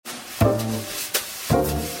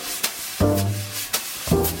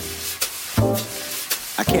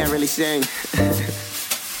can't really sing.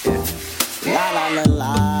 La la la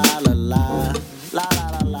la la la la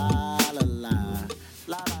la la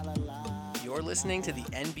la la la la. You're listening to the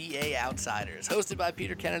NBA Outsiders, hosted by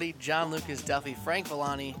Peter Kennedy, John Lucas Duffy, Frank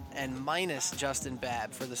Villani, and minus Justin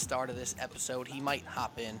Babb for the start of this episode. He might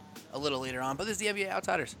hop in a little later on, but this is the NBA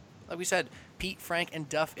Outsiders. Like we said, Pete, Frank, and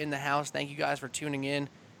Duff in the house. Thank you guys for tuning in.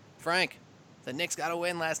 Frank, the Knicks got a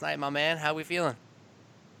win last night, my man. How we feeling?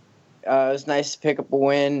 It was nice to pick up a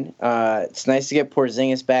win. It's nice to get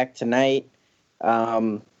Porzingis back tonight.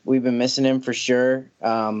 We've been missing him for sure.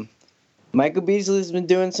 Michael Beasley's been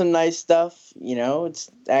doing some nice stuff. You know, it's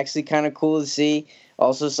actually kind of cool to see.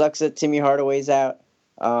 Also sucks that Timmy Hardaway's out.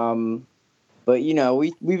 But, you know,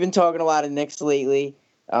 we've been talking a lot of Knicks lately.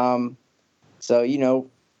 So, you know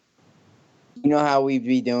how we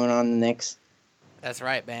be doing on the Knicks. That's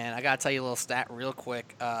right, man. I got to tell you a little stat real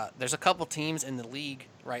quick. There's a couple teams in the league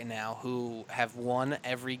right now who have won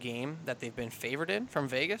every game that they've been favored in from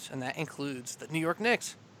Vegas, and that includes the New York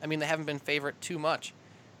Knicks. I mean, they haven't been favored too much,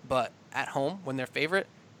 but at home, when they're favorite,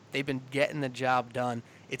 they've been getting the job done.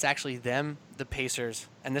 It's actually them, the Pacers,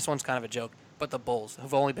 and this one's kind of a joke, but the Bulls,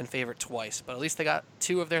 who've only been favorite twice, but at least they got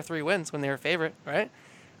 2 of their 3 wins when they were favorite, right?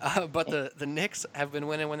 But the Knicks have been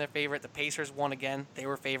winning when they're favorite. The Pacers won again. They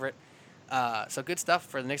were favorite. So good stuff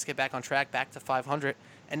for the Knicks to get back on track, back to 500.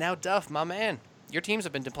 And now, Duff, my man, your teams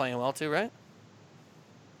have been playing well too, right?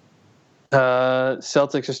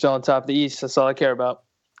 Celtics are still on top of the East. That's all I care about.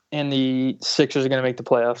 And the Sixers are going to make the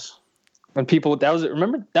playoffs. And people, that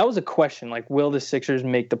was a question, like, will the Sixers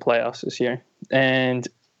make the playoffs this year? And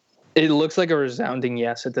it looks like a resounding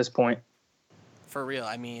yes at this point. For real.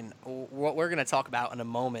 I mean, what we're going to talk about in a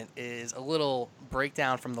moment is a little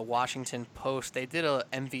breakdown from the Washington Post. They did a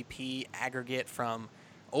MVP aggregate from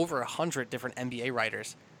over 100 different NBA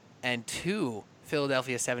writers, and 2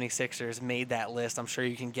 Philadelphia 76ers made that list. I'm sure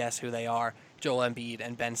you can guess who they are, Joel Embiid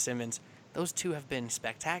and Ben Simmons. Those 2 have been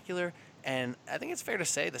spectacular, and I think it's fair to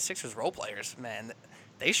say the Sixers role players, man,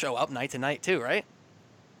 they show up night to night too, right?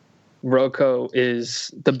 Rocco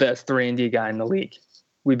is the best 3-and-D guy in the league.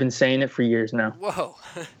 We've been saying it for years now. Whoa.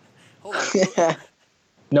 Hold on.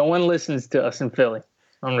 No one listens to us in Philly.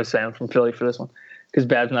 I'm going to say I'm from Philly for this one. Because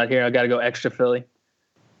Bab's not here. I got to go extra Philly.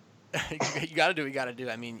 You got to do what you got to do.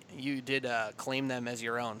 I mean, you did claim them as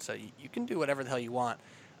your own, so you can do whatever the hell you want.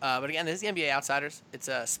 But again, this is the NBA Outsiders. It's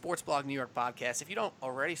a Sports Blog New York podcast. If you don't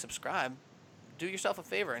already subscribe, do yourself a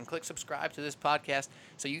favor and click subscribe to this podcast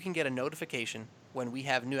so you can get a notification when we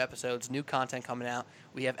have new episodes, new content coming out.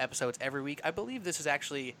 We have episodes every week. I believe this is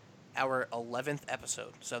actually our 11th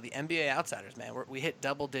episode. So the NBA Outsiders, man, we hit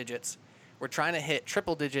double digits. We're trying to hit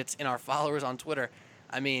triple digits in our followers on Twitter.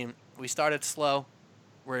 I mean, we started slow.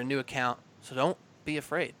 We're a new account, so don't be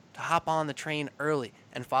afraid to hop on the train early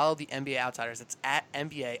and follow the NBA Outsiders. It's at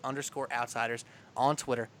NBA_Outsiders on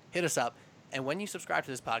Twitter. Hit us up. And when you subscribe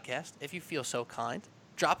to this podcast, if you feel so kind,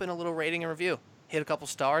 drop in a little rating and review. Hit a couple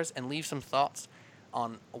stars and leave some thoughts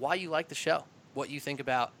on why you like the show, what you think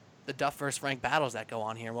about the Duff versus Frank battles that go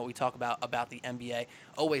on here, and what we talk about the NBA.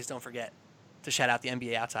 Always don't forget to shout out the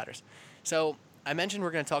NBA Outsiders. So I mentioned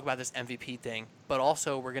we're going to talk about this MVP thing, but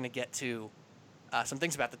also we're going to get to some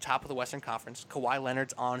things about the top of the Western Conference. Kawhi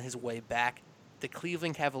Leonard's on his way back. The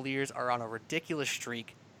Cleveland Cavaliers are on a ridiculous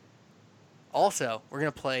streak. Also, we're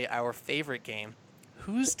going to play our favorite game.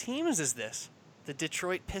 Whose teams is this? The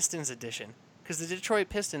Detroit Pistons edition. Because the Detroit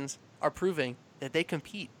Pistons are proving that they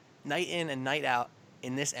compete night in and night out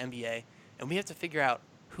in this NBA, and we have to figure out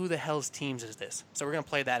who the hell's teams is this. So we're going to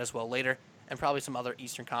play that as well later, and probably some other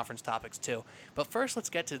Eastern Conference topics too. But first, let's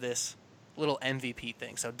get to this little MVP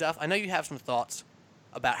thing. So, Duff, I know you have some thoughts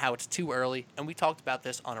about how it's too early, and we talked about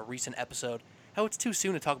this on a recent episode, how it's too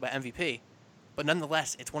soon to talk about MVP. But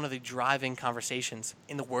nonetheless, it's one of the driving conversations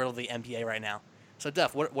in the world of the NBA right now. So,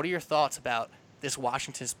 Duff, what are your thoughts about this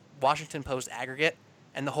Washington Post aggregate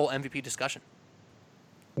and the whole MVP discussion?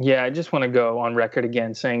 Yeah, I just want to go on record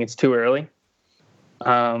again saying it's too early.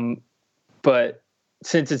 But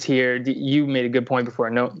since it's here, you made a good point before.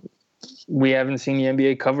 No, we haven't seen the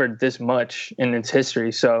NBA covered this much in its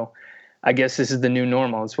history. So I guess this is the new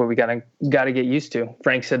normal. It's what we gotta get used to.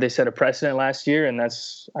 Frank said they set a precedent last year, and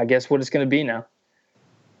that's, I guess, what it's going to be now.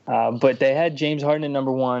 But they had James Harden at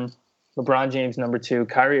number 1, LeBron James number 2,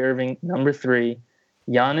 Kyrie Irving number 3,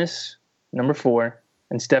 Giannis number 4,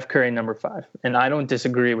 and Steph Curry number 5. And I don't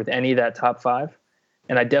disagree with any of that top 5,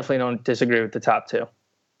 and I definitely don't disagree with the top 2.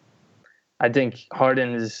 I think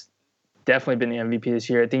Harden has definitely been the MVP this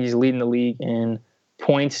year. I think he's leading the league in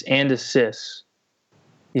points and assists.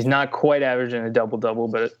 He's not quite averaging a double-double,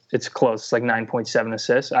 but it's close. It's like 9.7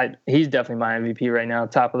 assists. He's definitely my MVP right now,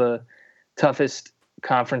 top of the toughest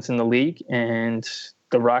conference in the league, and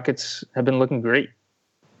the Rockets have been looking great.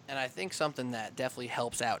 And I think something that definitely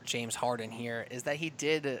helps out James Harden here is that he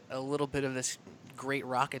did a little bit of this great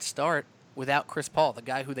Rocket start without Chris Paul, the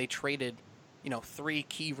guy who they traded, 3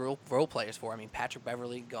 key role players for. I mean, Patrick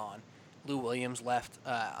Beverley gone, Lou Williams left.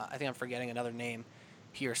 I think I'm forgetting another name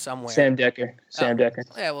here somewhere. Sam Decker. Decker.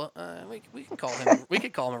 Yeah, well, we can call him. We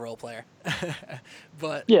could call him a role player.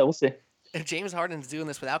 But yeah, we'll see. If James Harden's doing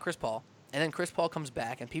this without Chris Paul, and then Chris Paul comes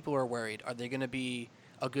back, and people are worried, are they going to be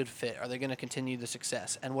a good fit? Are they going to continue the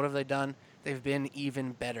success? And what have they done? They've been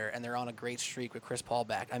even better, and they're on a great streak with Chris Paul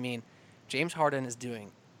back. I mean, James Harden is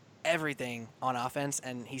doing everything on offense,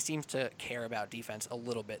 and he seems to care about defense a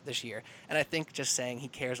little bit this year. And I think just saying he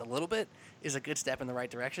cares a little bit is a good step in the right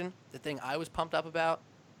direction. The thing I was pumped up about,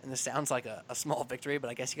 and this sounds like a small victory, but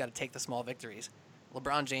I guess you got to take the small victories.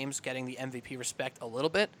 LeBron James getting the MVP respect a little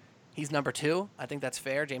bit. He's number 2. I think that's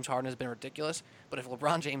fair. James Harden has been ridiculous. But if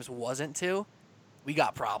LeBron James wasn't 2, we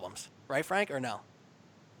got problems. Right, Frank, or no?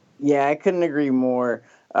 Yeah, I couldn't agree more.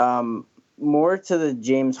 More to the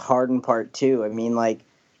James Harden part, too. I mean,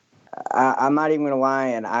 I'm not even going to lie,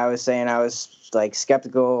 and I was saying I was,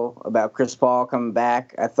 skeptical about Chris Paul coming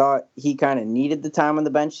back. I thought he kind of needed the time on the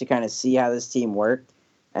bench to kind of see how this team worked.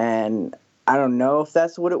 And I don't know if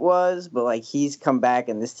that's what it was, but, he's come back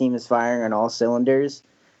and this team is firing on all cylinders.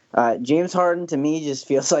 James Harden, to me, just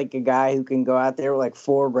feels like a guy who can go out there with,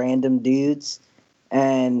 4 random dudes,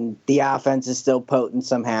 and the offense is still potent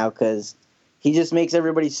somehow because he just makes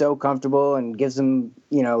everybody so comfortable and gives them,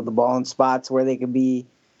 the ball in spots where they could be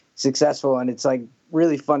successful, and it's,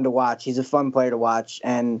 really fun to watch. He's a fun player to watch,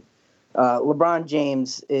 and LeBron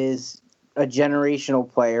James is a generational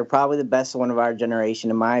player, probably the best one of our generation,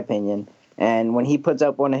 in my opinion. And when he puts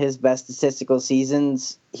up one of his best statistical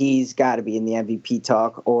seasons, he's got to be in the MVP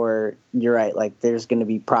talk, or you're right, there's going to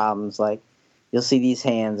be problems. You'll see these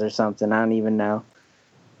hands or something. I don't even know.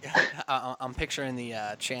 I'm picturing the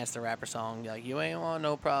Chance the Rapper song, you ain't want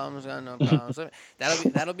no problems, got no problems.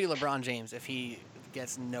 That'll be LeBron James if he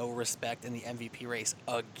gets no respect in the MVP race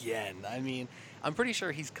again. I mean, I'm pretty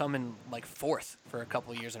sure he's coming 4th for a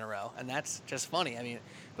couple of years in a row, and that's just funny. I mean,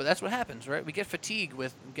 but that's what happens, right? We get fatigued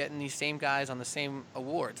with getting these same guys on the same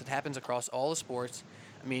awards. It happens across all the sports.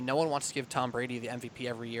 I mean, no one wants to give Tom Brady the MVP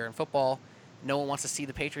every year in football. No one wants to see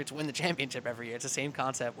the Patriots win the championship every year. It's the same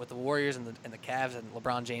concept with the Warriors and the Cavs and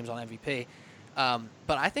LeBron James on MVP.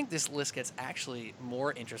 But I think this list gets actually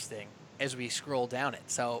more interesting as we scroll down it.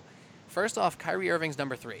 So, first off, Kyrie Irving's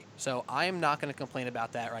number 3. So I am not going to complain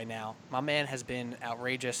about that right now. My man has been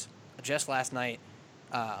outrageous. Just last night,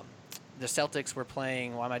 the Celtics were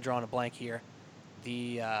playing. Why am I drawing a blank here?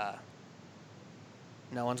 No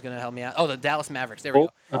one's going to help me out. Oh, the Dallas Mavericks. There we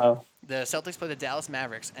go. The Celtics played the Dallas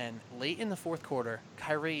Mavericks, and late in the fourth quarter,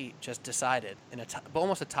 Kyrie just decided, in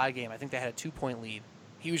almost a tie game, I think they had a 2-point lead,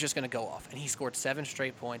 he was just going to go off. And he scored 7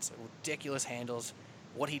 straight points, ridiculous handles,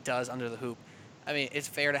 what he does under the hoop. I mean, it's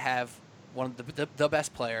fair to have one of the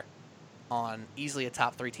best player on easily a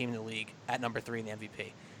top 3 team in the league at number 3 in the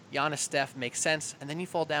MVP. Giannis, Steph makes sense, and then you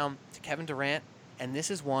fall down to Kevin Durant, and this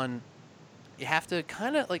is one you have to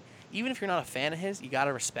kind of, even if you're not a fan of his, you got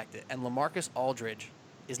to respect it. And LaMarcus Aldridge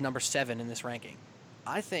is number 7 in this ranking.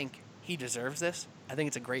 I think he deserves this. I think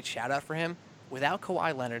it's a great shout-out for him. Without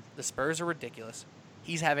Kawhi Leonard, the Spurs are ridiculous.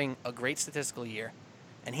 He's having a great statistical year,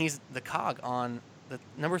 and he's the cog on the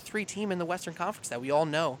number 3 team in the Western Conference that we all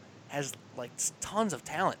know has, tons of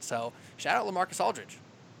talent. So, shout-out LaMarcus Aldridge.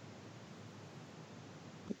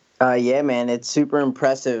 Yeah, man, it's super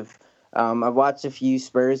impressive. I've watched a few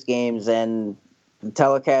Spurs games, and the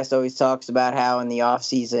telecast always talks about how in the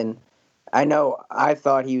offseason, I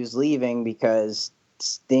thought he was leaving because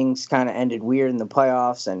things kind of ended weird in the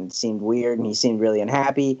playoffs and it seemed weird, and he seemed really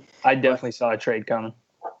unhappy. I definitely saw a trade coming.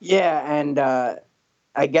 Yeah, and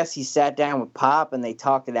I guess he sat down with Pop, and they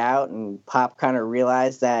talked it out, and Pop kind of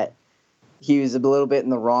realized that he was a little bit in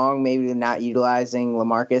the wrong, maybe not utilizing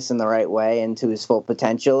LaMarcus in the right way and to his full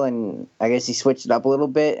potential. And I guess he switched it up a little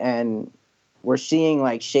bit, and we're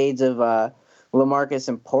seeing shades of LaMarcus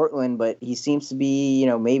in Portland, but he seems to be,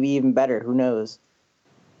 maybe even better. Who knows?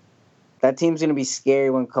 That team's going to be scary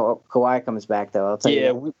when Kawhi comes back, though. I'll tell you.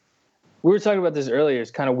 Yeah, we were talking about this earlier. It's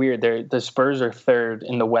kind of weird. The Spurs are 3rd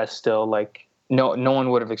in the West still. No one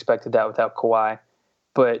would have expected that without Kawhi.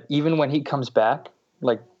 But even when he comes back,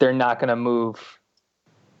 they're not going to move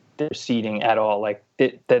their seeding at all.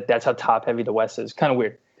 That's how top heavy the West is. Kind of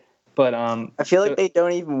weird. But I feel like they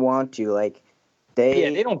don't even want to.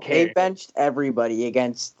 They don't care. They benched everybody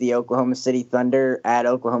against the Oklahoma City Thunder at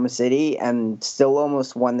Oklahoma City and still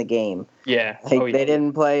almost won the game. Yeah. They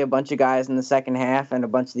didn't play a bunch of guys in the second half, and a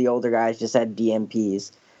bunch of the older guys just had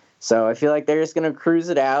DMPs. So I feel like they're just going to cruise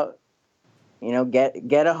it out,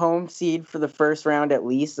 get a home seed for the first round at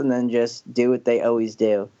least, and then just do what they always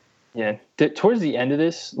do. Yeah. Towards the end of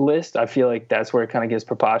this list, I feel like that's where it kind of gets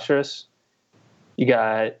preposterous. You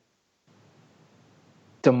got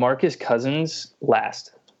DeMarcus Cousins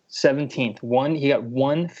last, 17th. He got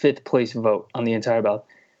one fifth place vote on the entire ballot.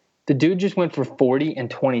 The dude just went for 40 and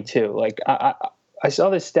 22. Like I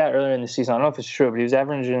saw this stat earlier in the season. I don't know if it's true, but he was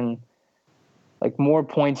averaging like more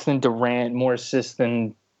points than Durant, more assists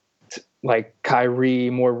than like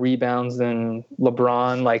Kyrie, more rebounds than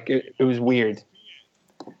LeBron. Like it was weird.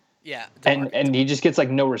 Yeah, and he just gets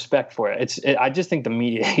like no respect for it. I just think the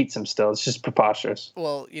media hates him still. It's just preposterous.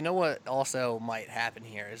 Well, you know what also might happen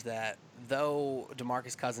here is that though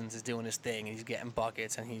DeMarcus Cousins is doing his thing and he's getting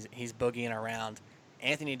buckets and he's boogieing around,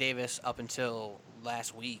 Anthony Davis up until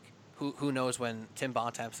last week, who knows when Tim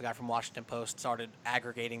Bontemps, the guy from Washington Post, started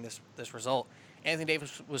aggregating this result, Anthony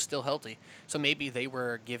Davis was still healthy. So maybe they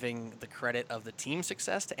were giving the credit of the team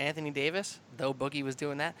success to Anthony Davis, though Boogie was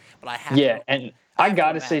doing that. But I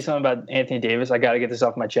got to say something about Anthony Davis. I got to get this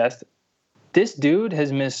off my chest. This dude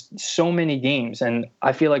has missed so many games, and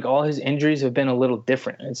I feel like all his injuries have been a little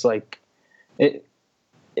different. It's like it's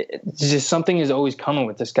just something is always coming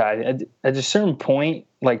with this guy. At a certain point,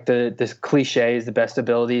 like this cliche is the best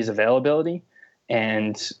ability is availability,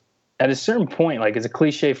 and at a certain point, like it's a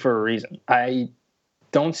cliche for a reason. I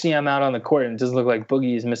don't see him out on the court, and it doesn't look like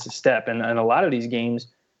Boogie has missed a step. And a lot of these games,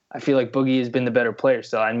 I feel like Boogie has been the better player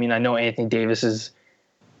still. I mean, I know Anthony Davis is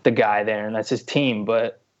the guy there, and that's his team,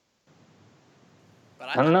 but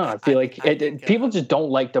I don't know. I feel like people just don't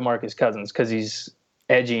like DeMarcus Cousins because he's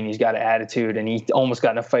edgy and he's got an attitude, and he almost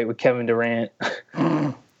got in a fight with Kevin Durant.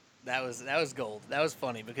 That was gold. That was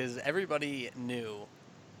funny because everybody knew,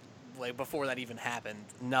 like before that even happened,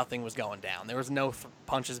 nothing was going down. There was no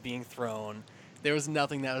punches being thrown. There was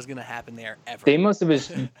nothing that was going to happen there ever. They must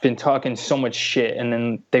have been talking so much shit, and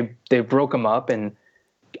then they broke him up. And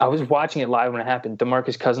I was watching it live when it happened.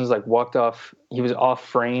 DeMarcus Cousins like walked off. He was off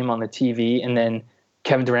frame on the TV, and then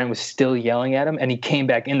Kevin Durant was still yelling at him, and he came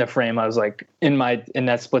back in the frame. I was like, in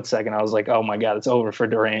that split second, I was like, oh my God, it's over for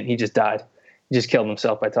Durant. He just died. He just killed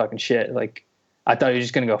himself by talking shit. Like, I thought he was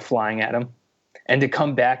just going to go flying at him. And to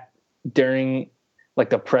come back during like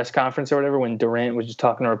the press conference or whatever, when Durant was just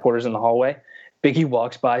talking to reporters in the hallway, Boogie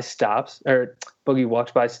walks by, stops,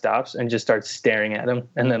 and just starts staring at him,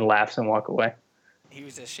 and then laughs and walk away. He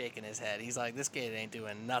was just shaking his head. He's like, this kid ain't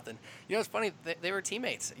doing nothing. You know, it's funny. They were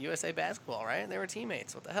teammates. USA Basketball, right? They were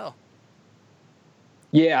teammates. What the hell?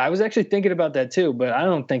 Yeah, I was actually thinking about that too, but I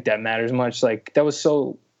don't think that matters much. Like that was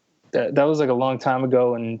like a long time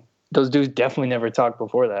ago, and those dudes definitely never talked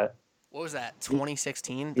before that. What was that?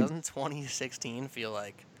 2016? Doesn't 2016 feel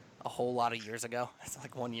like a whole lot of years ago? It's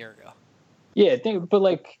like 1 year ago. Yeah, but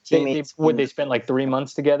like they spent like 3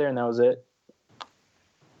 months together, and that was it.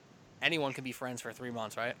 Anyone can be friends for 3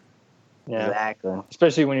 months, right? Yeah, exactly.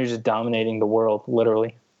 Especially when you're just dominating the world,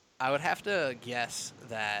 literally. I would have to guess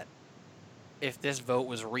that if this vote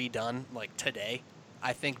was redone like today,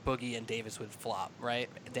 I think Boogie and Davis would flop, right?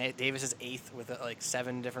 Davis is 8th with like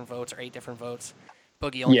 7 different votes or 8 different votes.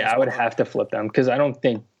 Boogie only. Yeah, I would have to flip them because I don't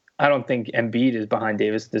think Embiid is behind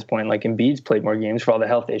Davis at this point. Like Embiid's played more games for all the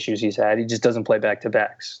health issues he's had. He just doesn't play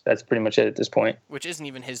back-to-backs. That's pretty much it at this point. Which isn't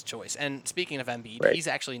even his choice. And speaking of Embiid, right. He's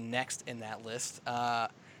actually next in that list.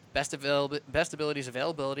 Best abilities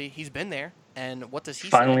availability. He's been there. And what does he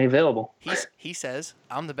finally say? Available? He says,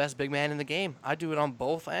 I'm the best big man in the game. I do it on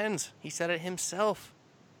both ends. He said it himself.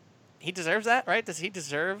 He deserves that, right? Does he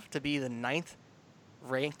deserve to be the 9th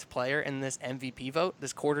ranked player in this MVP vote,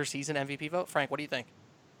 this quarter season MVP vote? Frank, what do you think?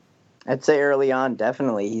 I'd say early on,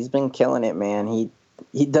 definitely. He's been killing it, man.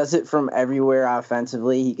 He does it from everywhere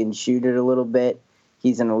offensively. He can shoot it a little bit.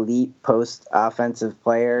 He's an elite post offensive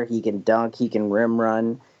player. He can dunk. He can rim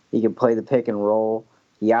run. He can play the pick and roll.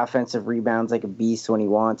 He offensive rebounds like a beast when he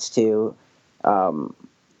wants to.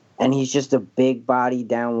 And he's just a big body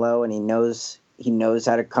down low, and he knows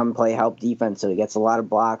how to come play help defense. So he gets a lot of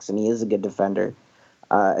blocks, and he is a good defender.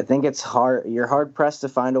 I think it's hard. You're hard pressed to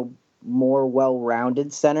find a more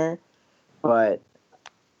well-rounded center. But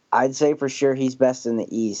I'd say for sure he's best in the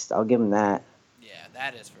East. I'll give him that. Yeah,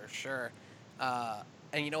 that is for sure.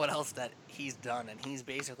 And you know what else that he's done, and he's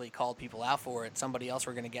basically called people out for it. Somebody else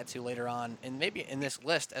we're going to get to later on, and maybe in this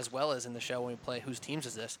list as well as in the show when we play Whose Teams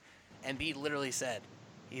Is This? Embiid literally said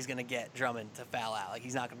he's going to get Drummond to foul out. Like,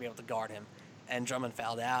 he's not going to be able to guard him. and Drummond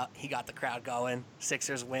fouled out. He got the crowd going.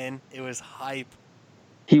 Sixers win. It was hype.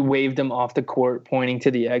 He waved him off the court, pointing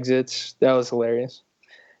to the exits. That was hilarious.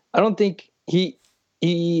 I don't think he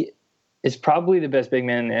is probably the best big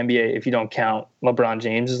man in the NBA if you don't count LeBron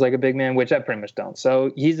James as like a big man, which I pretty much don't.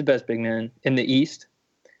 So he's the best big man in the East.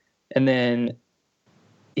 And then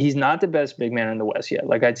he's not the best big man in the West yet.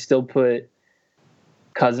 Like, I'd still put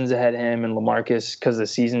Cousins ahead of him and LaMarcus because of the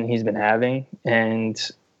season he's been having.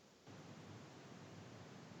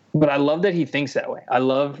 But I love that he thinks that way. I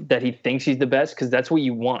love that he thinks he's the best because that's what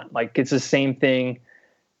you want. Like, it's the same thing.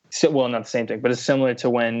 So, well, not the same thing, but it's similar to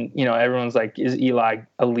when, everyone's like, is Eli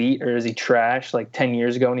elite or is he trash? Like 10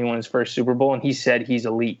 years ago when he won his first Super Bowl and he said he's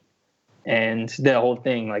elite. And the whole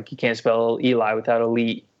thing, like, you can't spell Eli without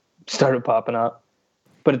elite, started popping up.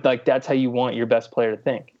 But like, that's how you want your best player to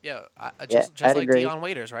think. Yeah, just like agree. Deion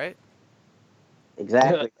Waiters, right?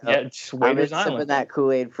 Exactly. Yeah, just I've been Waiters sipping Island. that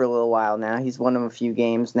Kool-Aid for a little while now. He's won him a few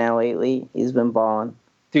games now lately. He's been balling.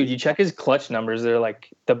 Dude, you check his clutch numbers. They're like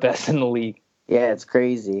the best in the league. Yeah, it's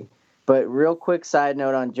crazy. But real quick side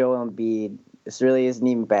note on Joel Embiid. This really isn't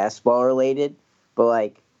even basketball related. But,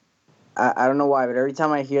 like, I don't know why, but every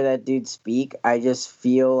time I hear that dude speak, I just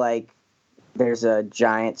feel like there's a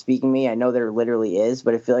giant speaking me. I know there literally is,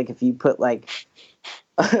 but I feel like if you put, like,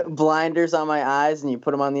 blinders on my eyes and you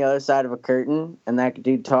put them on the other side of a curtain and that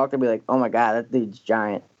dude talked, I'd be like, oh my God, that dude's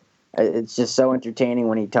giant. It's just so entertaining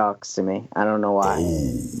when he talks to me. I don't know why.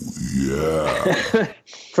 Yeah.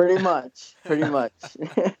 Pretty much.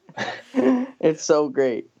 It's so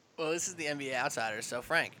great. Well, this is the NBA Outsiders. So,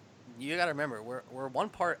 Frank, you got to remember, we're one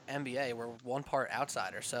part NBA, we're one part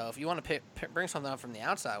outsider. So, if you want to bring something up from the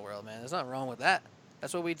outside world, man, there's nothing wrong with that.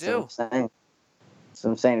 That's what we do. That's what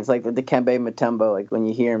I'm saying. It's like the Dikembe Mutombo. Like, when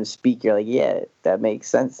you hear him speak, you're like, yeah, that makes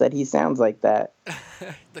sense that he sounds like that.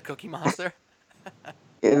 The Cookie Monster.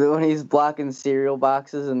 When he's blocking cereal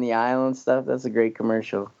boxes in the aisle and stuff, that's a great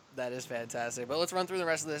commercial. That is fantastic. But let's run through the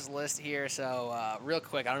rest of this list here. So, real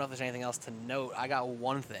quick, I don't know if there's anything else to note. I got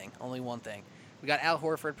one thing, only one thing. We got Al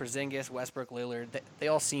Horford, Porzingis, Westbrook, Lillard. They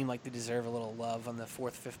all seem like they deserve a little love on the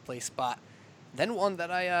 4th, 5th place spot. Then one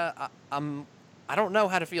that I don't know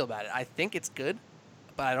how to feel about it. I think it's good,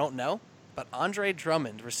 but I don't know. But Andre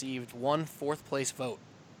Drummond received one 4th place vote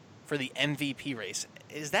for the MVP race.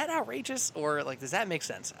 Is that outrageous, or like does that make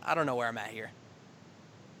sense? I don't know where I'm at here.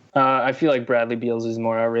 I feel like Bradley Beals is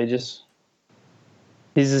more outrageous.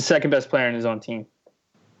 He's the second best player in his own team.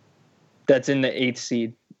 That's in the 8th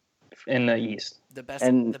seed in the East. The best,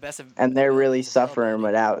 and they're really suffering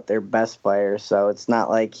without their best player. So it's not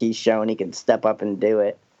like he's showing he can step up and do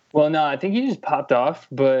it. Well, no, I think he just popped off,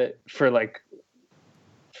 but for like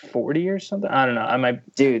 40 or something. I don't know.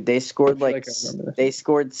 Dude, they scored they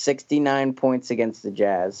scored 69 points against the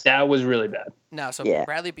Jazz. That was really bad. No, so yeah.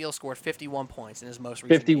 Bradley Beal scored 51 points in his most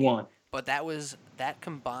recent 51. game, but that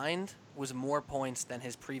combined was more points than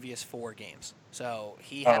his previous 4 games. So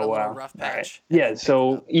he had a little rough patch. Right. Yeah,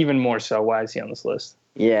 so even more so. Why is he on this list?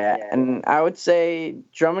 Yeah, and I would say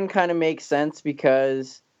Drummond kind of makes sense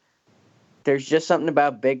because there's just something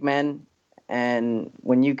about big men, and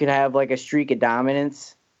when you can have like a streak of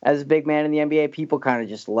dominance as a big man in the NBA, people kind of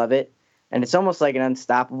just love it. And it's almost like an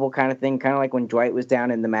unstoppable kind of thing, kind of like when Dwight was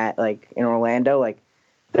down in the mat, like in Orlando. Like,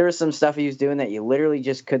 there was some stuff he was doing that you literally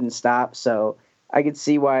just couldn't stop. So I could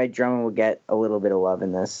see why Drummond would get a little bit of love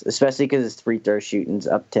in this, especially because his free throw shooting's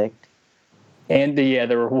upticked. And they're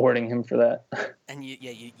rewarding him for that. And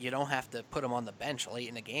you don't have to put him on the bench late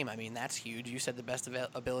in the game. I mean, that's huge. You said the best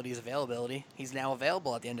ability is availability. He's now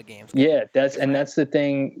available at the end of games. Yeah, that's the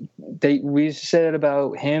thing. We said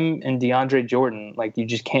about him and DeAndre Jordan. Like, you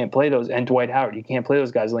just can't play those, and Dwight Howard. You can't play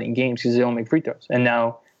those guys late in games because they don't make free throws. And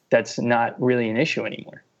now that's not really an issue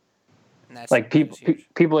anymore. And that's like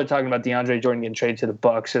people are talking about DeAndre Jordan getting traded to the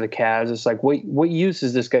Bucks or the Cavs. It's like, what use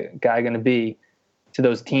is this guy going to be to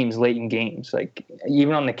those teams late in games? Like,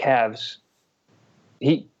 even on the Cavs,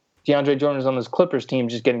 DeAndre Jordan is on this Clippers team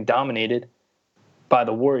just getting dominated by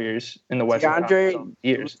the Warriors in the Western Conference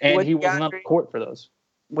years, and he wasn't on the court for those.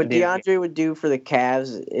 What DeAndre would do for the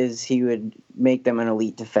Cavs is he would make them an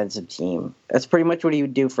elite defensive team. That's pretty much what he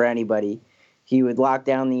would do for anybody. He would lock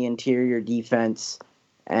down the interior defense,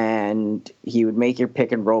 and he would make your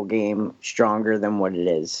pick and roll game stronger than what it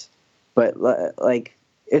is. But like,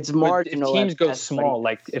 it's marginal. If teams go small,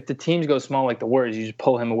 like the Warriors, you just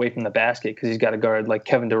pull him away from the basket because he's got to guard like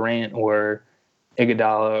Kevin Durant or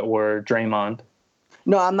Iguodala or Draymond.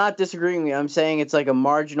 No, I'm not disagreeing with you. I'm saying it's like a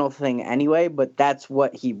marginal thing anyway, but that's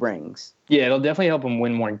what he brings. Yeah, it'll definitely help him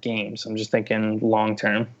win more games. I'm just thinking long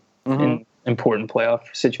term in important playoff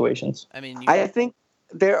situations. I mean, I think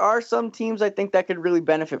there are some teams I think that could really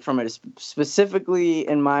benefit from it. Specifically,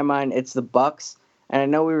 in my mind, it's the Bucks. And I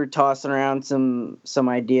know we were tossing around some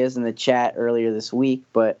ideas in the chat earlier this week,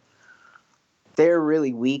 but they're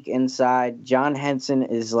really weak inside. John Henson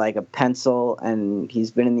is like a pencil, and he's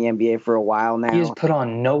been in the NBA for a while now. He has put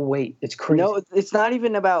on no weight. It's crazy. No, it's not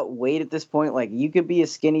even about weight at this point. Like, you could be a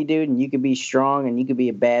skinny dude, and you could be strong, and you could be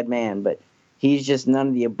a bad man, but he's just none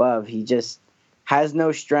of the above. He just has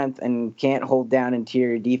no strength and can't hold down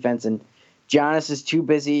interior defense. And Giannis is too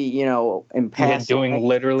busy, in passing. Doing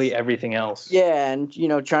literally everything else. Yeah, and,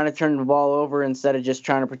 trying to turn the ball over instead of just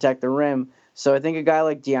trying to protect the rim. So I think a guy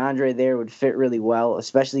like DeAndre there would fit really well,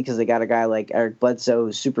 especially because they got a guy like Eric Bledsoe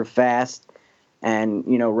who's super fast and,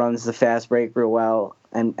 runs the fast break real well.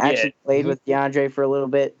 And actually played with DeAndre for a little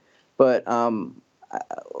bit. But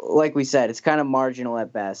like we said, it's kind of marginal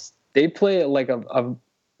at best. They play like a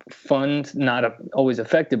fun, not always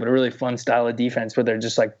effective, but a really fun style of defense where they're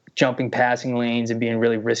just like jumping passing lanes and being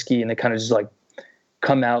really risky, and they kind of just like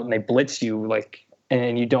come out and they blitz you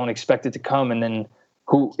and you don't expect it to come, and then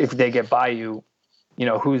if they get by you,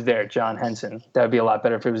 who's there? John Henson. That would be a lot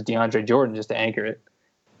better if it was DeAndre Jordan just to anchor it.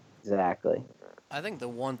 Exactly. I think the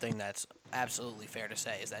one thing that's absolutely fair to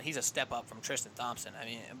say is that he's a step up from Tristan Thompson. I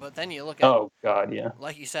mean, but then you look at, oh God, yeah,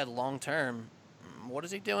 like you said, long term. What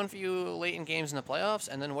is he doing for you late in games in the playoffs?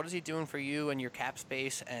 And then what is he doing for you and your cap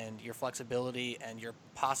space and your flexibility and your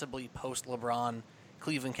possibly post-LeBron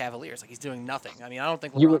Cleveland Cavaliers? Like, he's doing nothing. I mean, I don't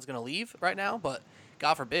think LeBron's going to leave right now, but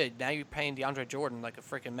God forbid, now you're paying DeAndre Jordan like a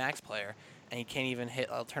freaking max player, and he can't even hit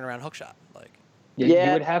a turnaround hook shot. Like, yeah,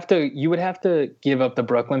 you would have to give up the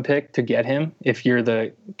Brooklyn pick to get him if you're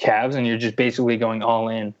the Cavs and you're just basically going all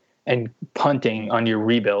in and punting on your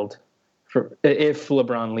rebuild if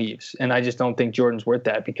LeBron leaves. And I just don't think Jordan's worth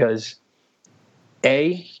that because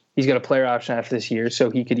he's got a player option after this year, so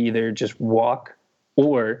he could either just walk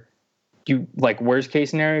or you, like, worst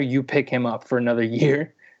case scenario, you pick him up for another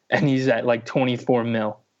year and he's at like 24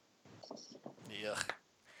 mil.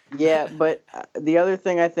 Yeah, but the other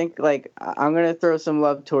thing I think, like, I'm going to throw some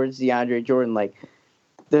love towards DeAndre Jordan. Like,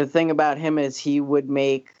 the thing about him is he would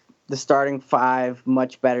make the starting five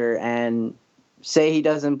much better, and say he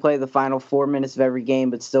doesn't play the final 4 minutes of every game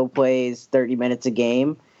but still plays 30 minutes a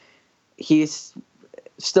game, he's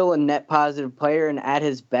still a net positive player, and at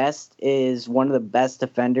his best is one of the best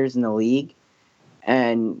defenders in the league.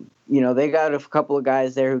 And, they got a couple of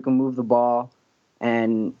guys there who can move the ball,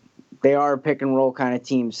 and they are a pick and roll kind of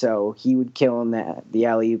team, so he would kill in the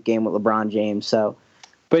alley-oop game with LeBron James. So,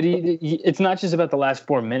 but it's not just about the last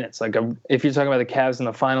 4 minutes. Like, if you're talking about the Cavs in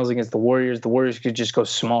the finals against the Warriors could just go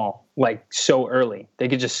small, like, so early. They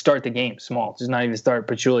could just start the game small, just not even start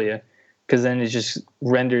Pachulia, because then it just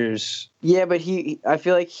renders. Yeah, but I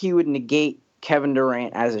feel like he would negate Kevin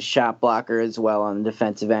Durant as a shot blocker as well on the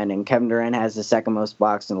defensive end, and Kevin Durant has the second most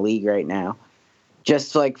blocks in the league right now.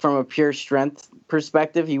 Just like from a pure strength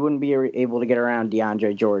perspective, he wouldn't be able to get around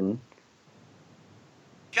DeAndre Jordan.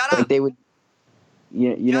 Shut up. Like, they would.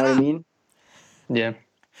 You know what I mean? Yeah.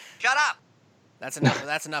 Shut up. That's enough.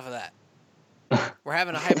 That's enough of that. We're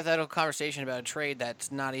having a hypothetical conversation about a trade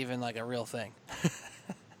that's not even like a real thing.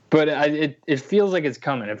 But it feels like it's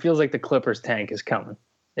coming. It feels like the Clippers tank is coming.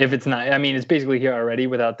 If it's not, I mean, it's basically here already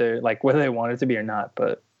without whether they want it to be or not.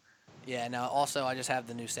 But yeah, no. Also, I just have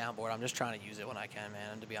the new soundboard. I'm just trying to use it when I can,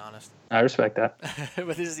 man. To be honest. I respect that.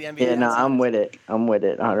 But this is the NBA. Yeah, no, Outsiders. I'm with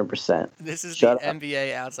it. 100%. This is Shut the up.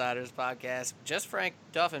 NBA Outsiders podcast. Just Frank,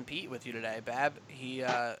 Duff, and Pete with you today. Bab, he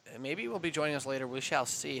maybe will be joining us later. We shall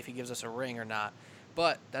see if he gives us a ring or not.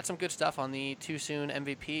 But that's some good stuff on the too soon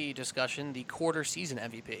MVP discussion, the quarter season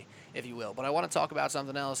MVP, if you will. But I want to talk about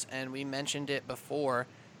something else, and we mentioned it before.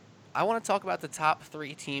 I want to talk about the top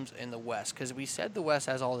three teams in the West, because we said the West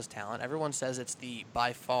has all this talent. Everyone says it's the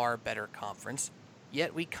by far better conference,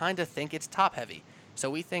 yet we kind of think it's top-heavy. So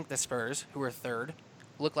we think the Spurs, who are third,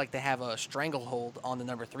 look like they have a stranglehold on the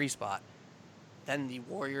number 3 spot. Then the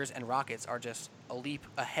Warriors and Rockets are just a leap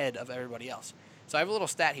ahead of everybody else. So I have a little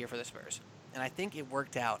stat here for the Spurs, and I think it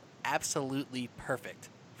worked out absolutely perfect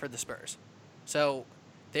for the Spurs. So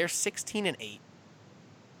they're 16-8.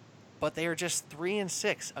 But they are just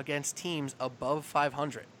 3-6 against teams above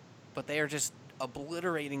 500. But they are just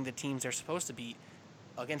obliterating the teams they're supposed to beat.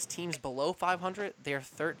 Against teams below 500, they're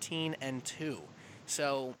 13-2.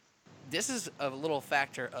 So this is a little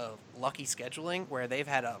factor of lucky scheduling, where they've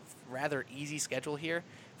had a rather easy schedule here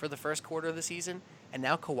for the first quarter of the season. And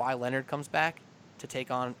now Kawhi Leonard comes back to take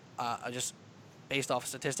on, just based off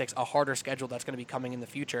statistics, a harder schedule that's going to be coming in the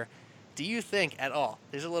future. Do you think at all,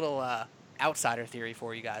 there's a little outsider theory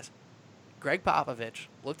for you guys, Greg Popovich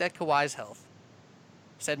looked at Kawhi's health,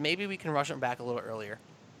 said maybe we can rush them back a little earlier,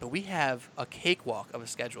 but we have a cakewalk of a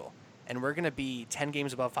schedule, and we're going to be 10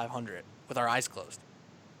 games above 500 with our eyes closed.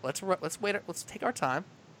 Let's wait. Let's take our time,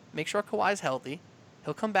 make sure Kawhi's healthy.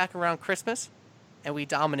 He'll come back around Christmas, and we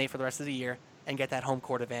dominate for the rest of the year and get that home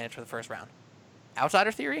court advantage for the first round.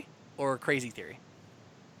 Outsider theory or crazy theory?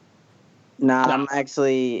 Nah,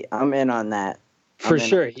 I'm in on that. For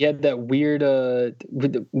sure. He had that weird,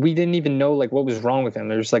 we didn't even know like what was wrong with him.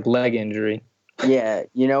 There's like leg injury. Yeah,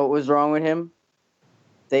 you know what was wrong with him?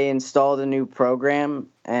 They installed a new program,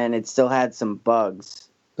 and it still had some bugs.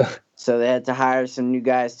 So they had to hire some new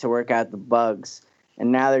guys to work out the bugs.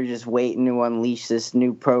 And now they're just waiting to unleash this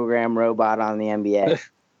new program robot on the NBA.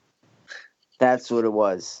 That's what it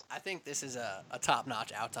was. I think this is a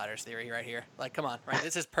top-notch outsiders theory right here. Like, come on, right?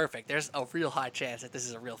 This is perfect. There's a real high chance that this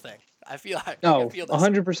is a real thing. I feel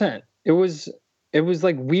 100%. It was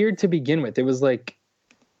like weird to begin with. It was like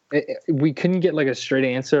we couldn't get like a straight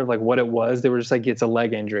answer of like what it was. They were just like, it's a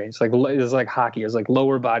leg injury. It's like hockey. It's like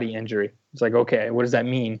lower body injury. It's like, okay, what does that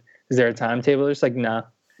mean? Is there a timetable? It's like, nah.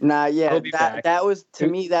 Nah, yeah, that was, to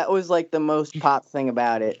me, that was like the most pop thing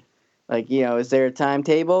about it. Like, you know, is there a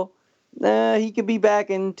timetable? Nah, he could be back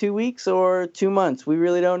in 2 weeks or 2 months. We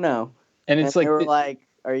really don't know. And it's like, they were like,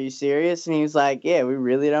 are you serious? And he was like, yeah, we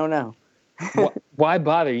really don't know. Why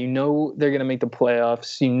bother? You know they're going to make the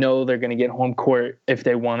playoffs. You know they're going to get home court if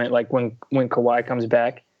they want it, like when Kawhi comes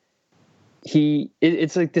back.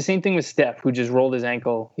 It's like the same thing with Steph, who just rolled his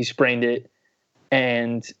ankle. He sprained it.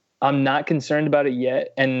 And I'm not concerned about it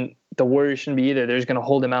yet. And the Warriors shouldn't be either. They're just going to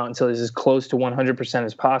hold him out until he's as close to 100%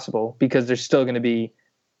 as possible, because they're still going to be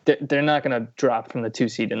 – they're not going to drop from the 2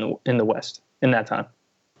 seed in the West in that time.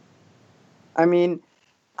 I mean –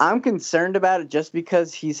 I'm concerned about it just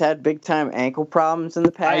because he's had big time ankle problems in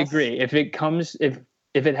the past. I agree. If it comes, if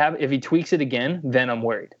he tweaks it again, then I'm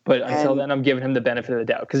worried. But until then, I'm giving him the benefit of the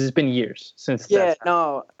doubt because it's been years since. Yeah,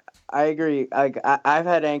 no, I agree. I've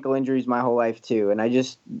had ankle injuries my whole life too, and I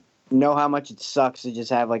just know how much it sucks to just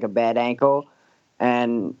have like a bad ankle.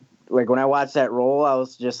 And like when I watched that roll, I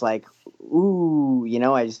was just like, ooh, you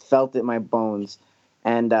know, I just felt it in my bones,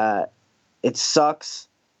 and it sucks.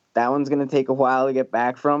 That one's going to take a while to get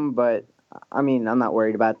back from, but, I mean, I'm not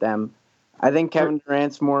worried about them. I think Kevin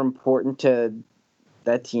Durant's more important to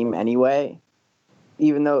that team anyway,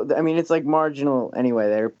 even though, I mean, it's like marginal anyway.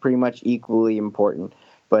 They're pretty much equally important,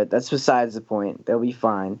 but that's besides the point. They'll be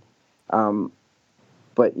fine.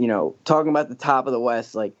 But, you know, talking about the top of the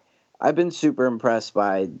West, like, I've been super impressed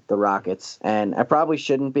by the Rockets, and I probably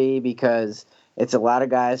shouldn't be because it's a lot of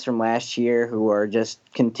guys from last year who are just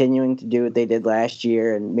continuing to do what they did last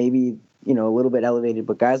year and maybe, you know, a little bit elevated.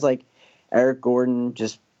 But guys like Eric Gordon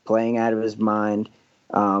just playing out of his mind.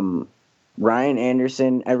 Ryan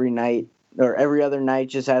Anderson every night or every other night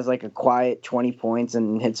just has like a quiet 20 points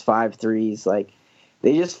and hits 5 threes. Like,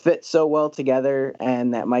 they just fit so well together,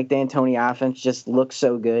 and that Mike D'Antoni offense just looks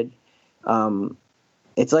so good.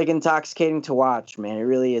 It's like intoxicating to watch, man. It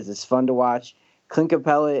really is. It's fun to watch. Clint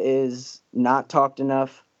Capella is not talked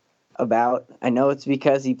enough about. I know it's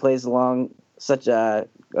because he plays along such a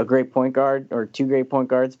great point guard or 2 great point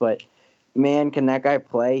guards, but man, can that guy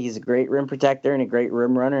play? He's a great rim protector and a great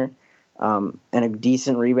rim runner, and a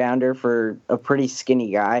decent rebounder for a pretty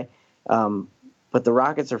skinny guy. But the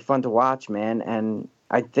Rockets are fun to watch, man, and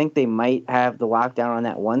I think they might have the lockdown on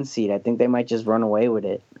that 1 seed. I think they might just run away with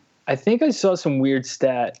it. I think I saw some weird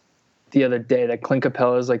stat the other day that Clint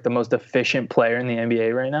Capella is like the most efficient player in the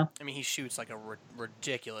NBA right now. I mean, he shoots like a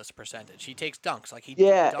ridiculous percentage. He takes dunks, like he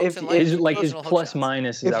dunks his plus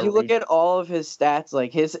minus. If you look at all of his stats,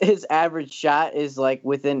 like his average shot is like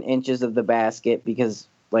within inches of the basket because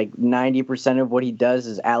like 90% of what he does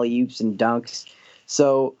is alley-oops and dunks.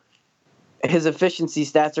 So his efficiency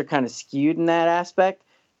stats are kind of skewed in that aspect,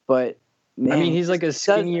 but man, I mean, he's like a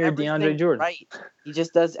skinnier DeAndre Jordan. Right. He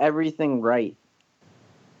just does everything right.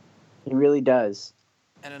 He really does.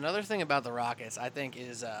 And another thing about the Rockets, I think,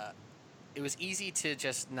 is it was easy to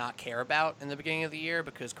just not care about in the beginning of the year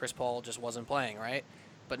because Chris Paul just wasn't playing, right?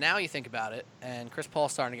 But now you think about it, and Chris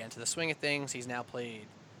Paul's starting to get into the swing of things. He's now played,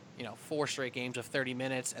 4 straight games of 30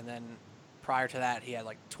 minutes, and then prior to that, he had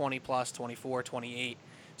like 20 plus, 24, 28.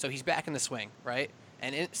 So he's back in the swing, right?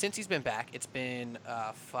 And since he's been back, it's been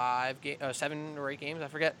 7 or 8 games, I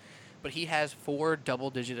forget. But he has 4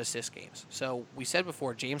 double-digit assist games. So we said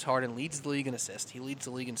before, James Harden leads the league in assists. He leads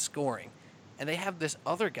the league in scoring. And they have this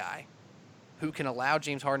other guy who can allow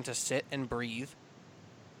James Harden to sit and breathe.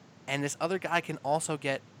 And this other guy can also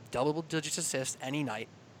get double-digit assists any night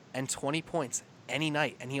and 20 points any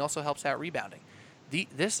night. And he also helps out rebounding.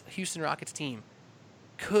 This Houston Rockets team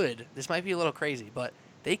this might be a little crazy, but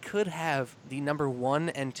they could have the number 1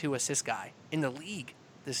 and 2 assist guy in the league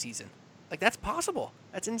this season. Like, that's possible.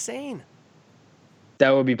 That's insane.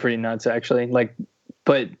 That would be pretty nuts, actually. Like,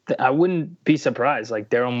 but I wouldn't be surprised. Like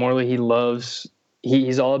Daryl Morley,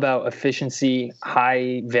 he's all about efficiency,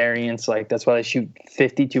 high variance. Like that's why they shoot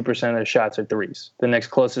 52% of their shots are threes. The next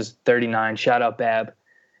closest 39. Shout out Bab,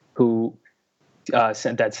 who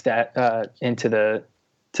sent that stat into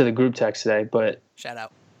the group text today. But Shout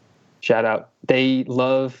out. They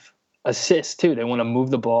love assists too. They want to move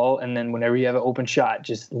the ball, and then whenever you have an open shot,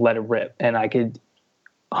 just let it rip. And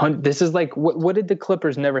this is like what did the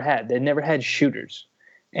Clippers never had? They never had shooters.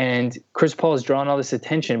 And Chris Paul has drawn all this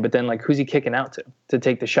attention, but then like who's he kicking out to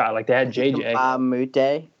take the shot? Like they had JJ.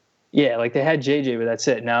 Mute. Yeah, like they had JJ, but that's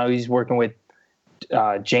it. Now he's working with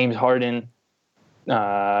James Harden,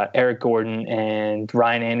 Eric Gordon, and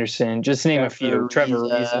Ryan Anderson. Just to name a few. Trevor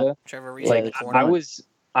Ariza. Like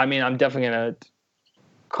I'm definitely gonna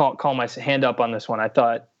call my hand up on this one. I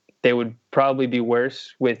thought they would probably be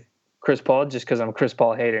worse with Chris Paul, just because I'm a Chris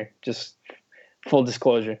Paul hater. Just full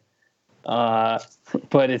disclosure.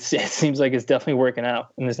 But it seems like it's definitely working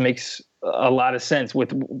out, and this makes a lot of sense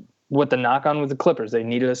with what the knock on with the Clippers. They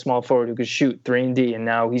needed a small forward who could shoot 3-and-D, and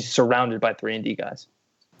now he's surrounded by 3-and-D guys.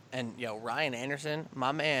 And Ryan Anderson,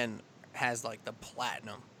 my man, has like the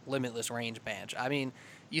platinum limitless range badge. I mean,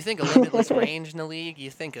 you think of limitless range in the league,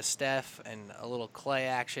 you think of Steph and a little Clay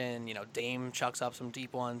action. Dame chucks up some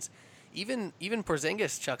deep ones. Even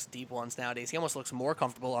Porzingis chucks deep ones nowadays. He almost looks more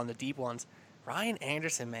comfortable on the deep ones. Ryan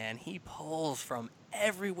Anderson, man, he pulls from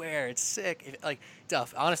everywhere. It's sick.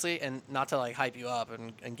 Duff, honestly, and not to like hype you up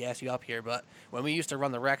and gas you up here, but when we used to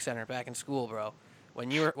run the rec center back in school, bro,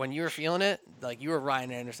 when you were feeling it, like you were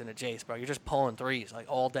Ryan Anderson at Jace, bro. You're just pulling threes like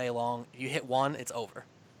all day long. If you hit one, it's over.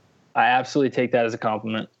 I absolutely take that as a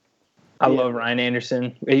compliment. I love Ryan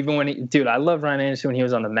Anderson. Even when I love Ryan Anderson when he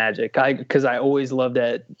was on the Magic. Because I always loved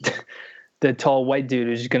that the tall white dude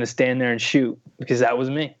who's just gonna stand there and shoot, because that was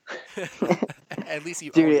me. At least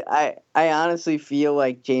you. Dude, I honestly feel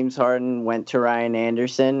like James Harden went to Ryan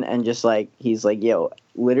Anderson and just like he's like, yo,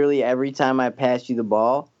 literally every time I pass you the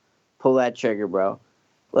ball, pull that trigger, bro.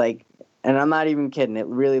 Like, and I'm not even kidding. It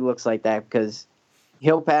really looks like that because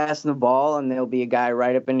he'll pass the ball and there'll be a guy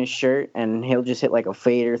right up in his shirt and he'll just hit like a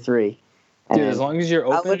fader three. Dude, as long as you're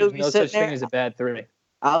open, there's no such thing as a bad three.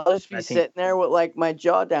 I'll just be sitting there with like my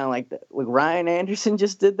jaw down, like Ryan Anderson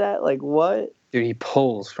just did that. Like what? Dude, he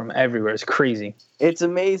pulls from everywhere. It's crazy. It's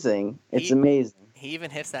amazing. Amazing. He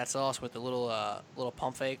even hits that sauce with the little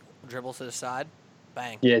pump fake dribble to the side,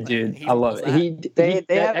 bang. Yeah, dude, I love it. They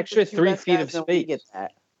have extra 3 feet of space.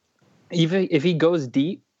 Even if he goes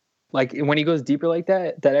deep, like when he goes deeper like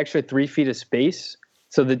that extra 3 feet of space,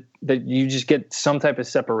 so that you just get some type of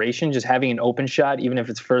separation. Just having an open shot, even if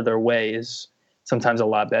it's further away, is sometimes a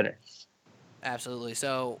lot better. Absolutely.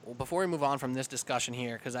 So before we move on from this discussion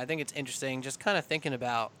here, because I think it's interesting, just kind of thinking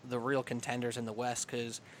about the real contenders in the West,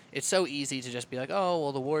 because it's so easy to just be like, oh,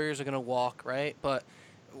 well, the Warriors are going to walk, right? But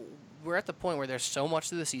we're at the point where there's so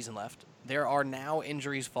much of the season left. There are now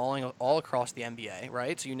injuries falling all across the NBA,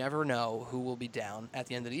 right? So you never know who will be down at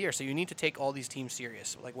the end of the year. So you need to take all these teams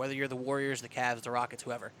serious, like whether you're the Warriors, the Cavs, the Rockets,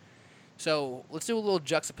 whoever. So let's do a little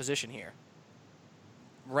juxtaposition here.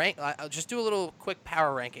 I'll just do a little quick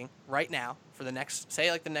power ranking right now for the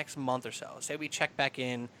next month or so. Say we check back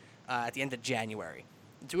in at the end of January.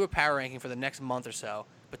 Do a power ranking for the next month or so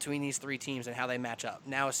between these three teams and how they match up.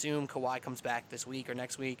 Now assume Kawhi comes back this week or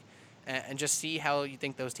next week, and just see how you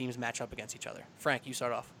think those teams match up against each other. Frank, you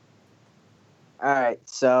start off. All right,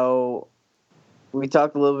 so we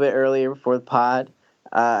talked a little bit earlier before the pod.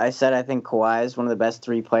 I said I think Kawhi is one of the best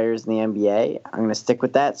three players in the NBA. I'm going to stick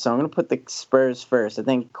with that. So I'm going to put the Spurs first. I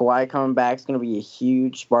think Kawhi coming back is going to be a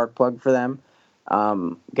huge spark plug for them.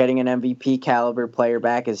 Getting an MVP caliber player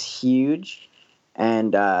back is huge.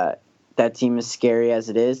 And that team is scary as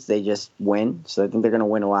it is. They just win. So I think they're going to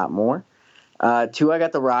win a lot more. 2, I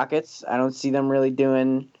got the Rockets. I don't see them really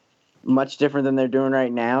doing much different than they're doing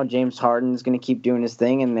right now. James Harden is going to keep doing his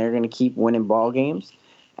thing, and they're going to keep winning ball games.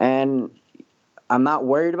 And I'm not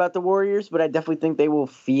worried about the Warriors, but I definitely think they will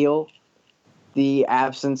feel the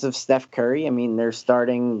absence of Steph Curry. I mean, they're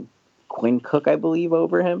starting Quinn Cook, I believe,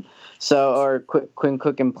 over him. Or Quinn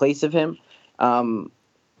Cook in place of him. I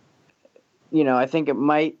think it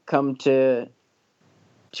might come to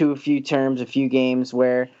a few games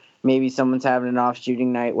where maybe someone's having an off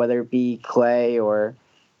shooting night, whether it be Clay or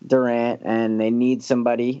Durant, and they need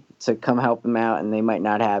somebody to come help them out, and they might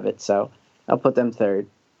not have it. So I'll put them third.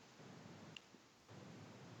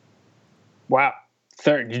 Wow.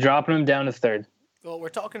 Third. You're dropping them down to third. Well, we're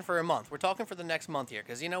talking for a month. We're talking for the next month here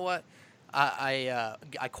because you know what? I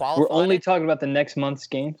qualified. We're only it. talking about the next month's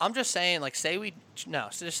game. I'm just saying, like,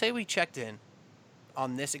 just say we checked in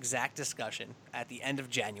on this exact discussion at the end of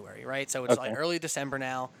January, right? So it's like Okay. early December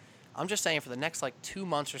now. I'm just saying for the next like 2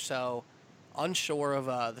 months or so, unsure of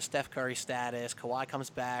the Steph Curry status. Kawhi comes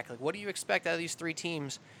back. Like, what do you expect out of these three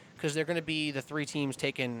teams? Because they're going to be the three teams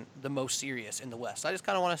taken the most serious in the West. I just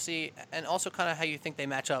kind of want to see, and also kind of how you think they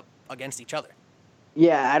match up against each other.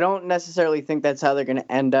 Yeah, I don't necessarily think that's how they're going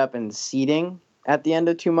to end up in seeding at the end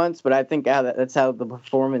of 2 months, but I think that's how the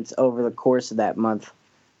performance over the course of that month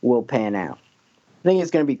will pan out. I think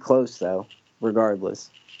it's going to be close, though,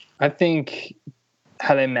 regardless. I think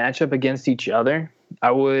how they match up against each other,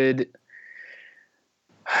 I would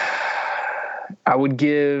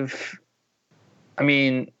give. I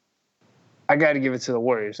mean, I got to give it to the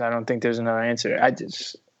Warriors. I don't think there's another answer.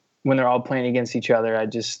 When they're all playing against each other,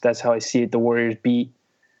 that's how I see it. The Warriors beat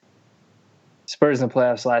Spurs in the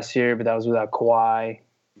playoffs last year, but that was without Kawhi.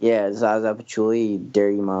 Yeah, Zaza Pachulia, you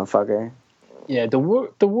dirty motherfucker. Yeah,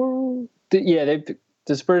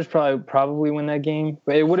 the Spurs probably win that game,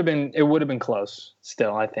 but it would have been close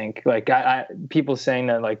still. I think like people saying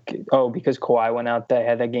that like because Kawhi went out they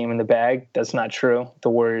had that game in the bag. That's not true. The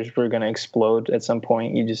Warriors were going to explode at some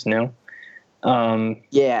point. You just knew.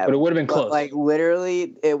 Yeah, but it would have been close. Like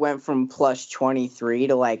literally, it went from plus 23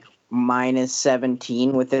 to like minus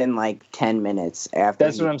 17 within like 10 minutes after.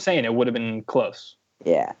 That's what I'm saying. It would have been close.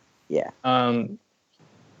 Yeah.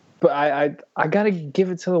 But I gotta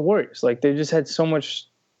give it to the Warriors. Like they just had so much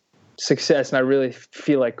success, and I really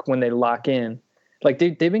feel like when they lock in, like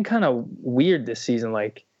they've been kind of weird this season.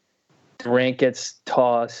 Like Durant gets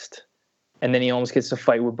tossed, and then he almost gets to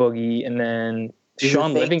fight with Boogie, and then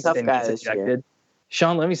Sean Livingston gets ejected.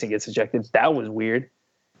 Sean Livingston gets ejected. That was weird.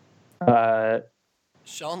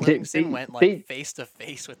 Sean Livingston went like face to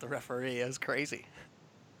face with the referee. It was crazy.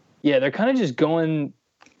 Yeah, they're kind of just going.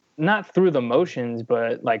 Not through the motions,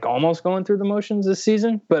 but like almost going through the motions this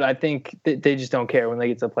season. But I think they just don't care when they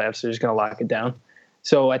get to the playoffs. They're just going to lock it down.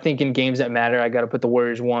 So I think in games that matter, I got to put the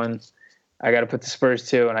Warriors 1, I got to put the Spurs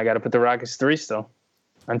 2, and I got to put the Rockets 3 still.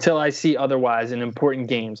 Until I see otherwise in important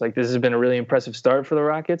games. Like this has been a really impressive start for the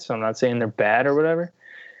Rockets. So I'm not saying they're bad or whatever.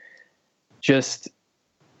 Just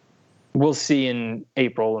we'll see in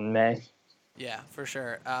April and May. Yeah, for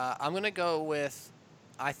sure. I'm going to go with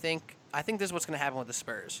I think this is what's going to happen with the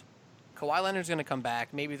Spurs. Kawhi Leonard's going to come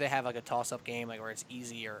back. Maybe they have like a toss-up game, like where it's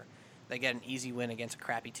easy, or they get an easy win against a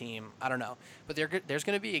crappy team. I don't know, but there's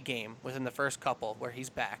going to be a game within the first couple where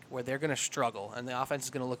he's back, where they're going to struggle, and the offense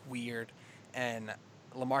is going to look weird, and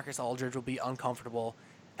LaMarcus Aldridge will be uncomfortable,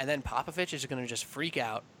 and then Popovich is going to just freak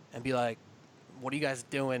out and be like, "What are you guys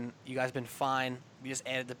doing? You guys been fine. We just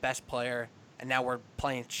added the best player, and now we're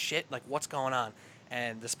playing shit. Like, what's going on?"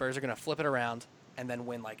 And the Spurs are going to flip it around and then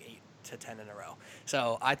win like 8 to 10 in a row.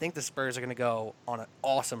 So I think the Spurs are going to go on an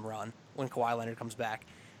awesome run when Kawhi Leonard comes back.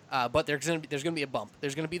 But there's going to be a bump.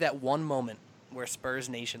 There's going to be that one moment where Spurs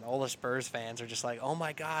Nation, all the Spurs fans are just like, "Oh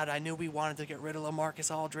my God, I knew we wanted to get rid of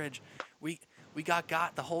LaMarcus Aldridge. We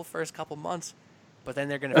got the whole first couple months." But then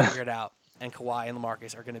they're going to figure it out, and Kawhi and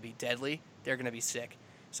LaMarcus are going to be deadly. They're going to be sick.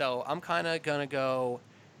 So I'm kind of going to go.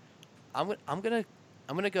 I'm going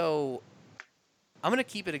to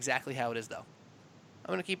keep it exactly how it is, though. I'm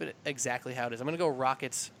going to keep it exactly how it is. I'm going to go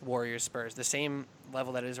Rockets, Warriors, Spurs, the same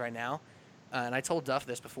level that it is right now. And I told Duff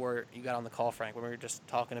this before you got on the call, Frank, when we were just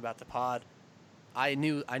talking about the pod. I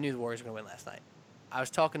knew the Warriors were going to win last night. I was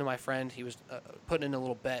talking to my friend. He was putting in a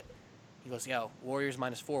little bet. He goes, "Yo, Warriors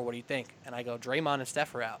 -4. What do you think?" And I go, "Draymond and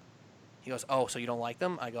Steph are out." He goes, "Oh, so you don't like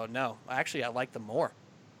them?" I go, "No. Actually, I like them more.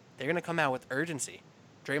 They're going to come out with urgency.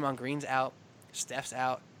 Draymond Green's out. Steph's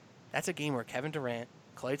out. That's a game where Kevin Durant,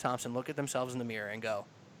 Klay Thompson look at themselves in the mirror and go,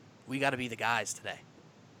 we got to be the guys today."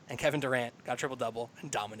 And Kevin Durant got triple-double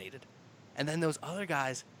and dominated. And then those other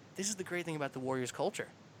guys, this is the great thing about the Warriors culture.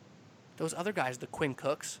 Those other guys, the Quinn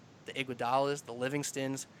Cooks, the Iguodalas, the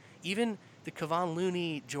Livingstons, even the Kevon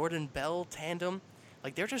Looney, Jordan Bell tandem,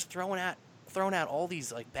 like they're just throwing out all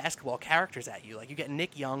these like basketball characters at you. Like you get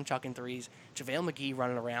Nick Young chucking threes, JaVale McGee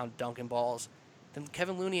running around dunking balls. Then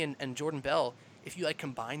Kevin Looney and Jordan Bell, if you like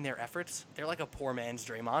combine their efforts, they're like a poor man's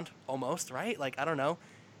Draymond almost, right? Like I don't know.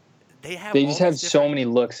 They just have so many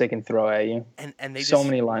looks they can throw at you, and they so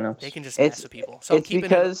many lineups. They can just mess with people. So it's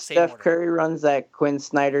because Steph Curry runs that Quinn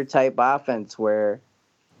Snyder type offense where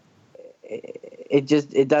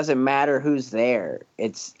it doesn't matter who's there.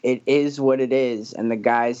 It is what it is, and the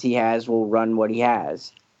guys he has will run what he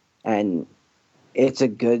has, and it's a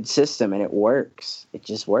good system and it works. It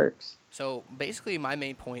just works. So basically, my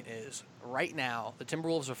main point is right now the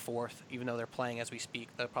Timberwolves are 4th, even though they're playing as we speak.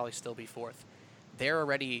 They'll probably still be 4th. they're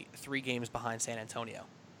already 3 games behind San Antonio.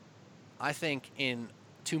 I think in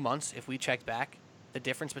 2 months, if we check back, the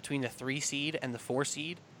difference between the 3 seed and the 4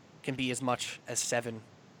 seed can be as much as seven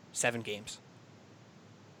games.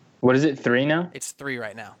 What is it, 3 now? It's 3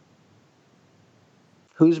 right now.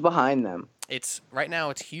 Who's behind them? Right now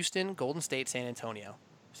it's Houston, Golden State, San Antonio.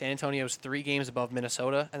 San Antonio's 3 games above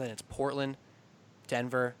Minnesota, and then it's Portland,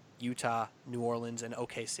 Denver, Utah, New Orleans, and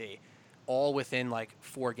OKC, all within like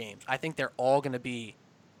 4 games. I think they're all going to be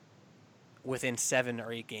within 7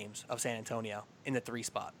 or 8 games of San Antonio in the 3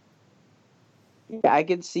 spot. Yeah, I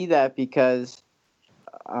could see that because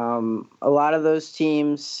a lot of those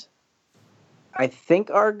teams, I think,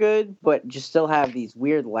 are good, but just still have these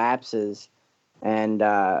weird lapses, and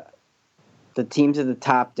the teams at the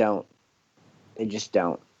top don't. They just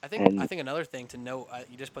don't. I think another thing to note,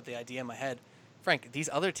 you just put the idea in my head, Frank. These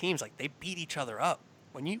other teams, like, they beat each other up.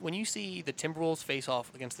 When you see the Timberwolves face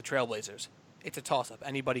off against the Trailblazers, it's a toss up.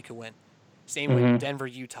 Anybody could win. Same with Denver,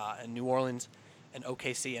 Utah, and New Orleans, and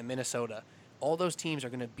OKC and Minnesota. All those teams are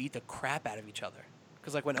going to beat the crap out of each other.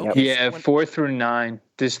 Because like when OKC, 4 through 9,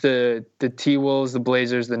 just the T-Wolves, the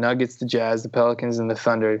Blazers, the Nuggets, the Jazz, the Pelicans, and the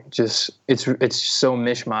Thunder. Just it's so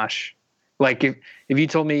mishmash. Like if you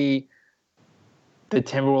told me the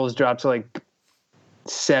Timberwolves dropped to like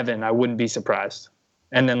 7, I wouldn't be surprised.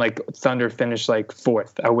 And then like Thunder finished like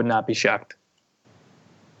 4th, I would not be shocked.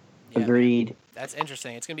 Yeah, agreed. That's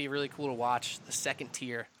interesting. It's going to be really cool to watch the second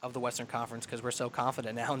tier of the Western Conference because we're so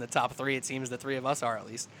confident now in the top 3. It seems the 3 of us are at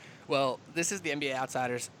least. Well, this is the NBA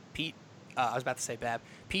Outsiders. Pete, I was about to say Bab.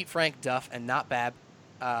 Pete, Frank, Duff, and not Bab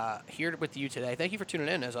here with you today. Thank you for tuning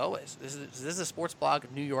in, as always. This is a Sports Blog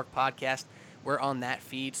New York podcast. We're on that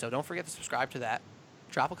feed, so don't forget to subscribe to that.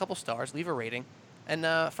 Drop a couple stars, leave a rating. And,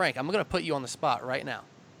 Frank, I'm going to put you on the spot right now.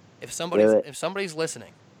 If somebody's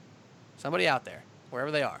listening, somebody out there,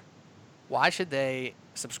 wherever they are, why should they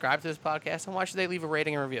subscribe to this podcast, and why should they leave a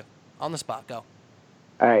rating and review? On the spot, go.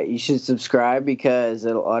 All right, you should subscribe because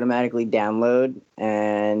it'll automatically download,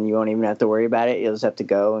 and you won't even have to worry about it. You'll just have to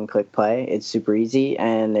go and click play. It's super easy,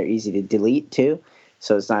 and they're easy to delete, too,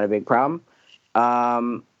 so it's not a big problem.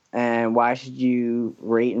 And why should you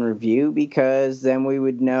rate and review? Because then we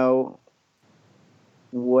would know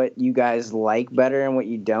what you guys like better and what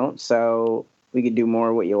you don't, so we could do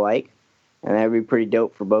more of what you like. And that'd be pretty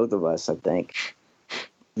dope for both of us, I think.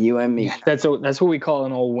 You and me. Yeah, that's what we call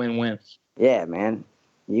an old win-win. Yeah, man.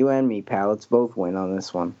 You and me, pal. Let's both win on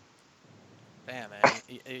this one. Damn, man.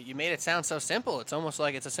 You made it sound so simple. It's almost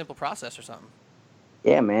like it's a simple process or something.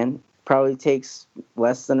 Yeah, man. Probably takes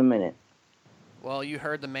less than a minute. Well, you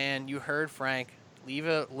heard the man. You heard Frank. Leave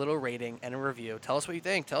a little rating and a review. Tell us what you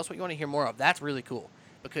think. Tell us what you want to hear more of. That's really cool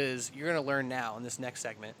because you're going to learn now in this next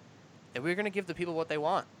segment that we're going to give the people what they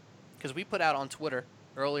want. Because we put out on Twitter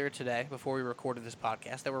earlier today, before we recorded this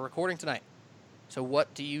podcast, that we're recording tonight. So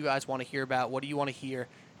what do you guys want to hear about? What do you want to hear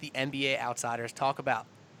the NBA Outsiders talk about?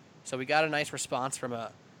 So we got a nice response from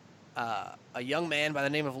a young man by the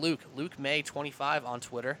name of Luke May 25 on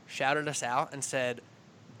Twitter, shouted us out and said,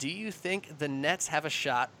 do you think the Nets have a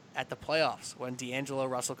shot at the playoffs when D'Angelo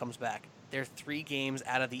Russell comes back? They're 3 games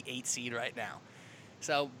out of the 8 seed right now.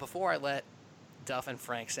 So before I let Duff and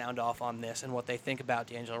Frank sound off on this and what they think about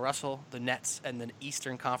D'Angelo Russell, the Nets, and the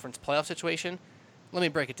Eastern Conference playoff situation, let me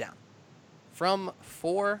break it down. From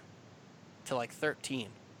 4 to like 13,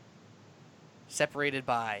 separated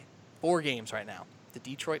by 4 games right now. The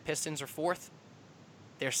Detroit Pistons are 4th.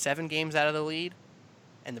 They're 7 games out of the lead.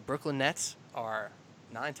 And the Brooklyn Nets are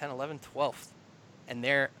 9, 10, 11, 12th. And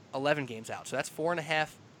they're 11 games out. So that's 4.5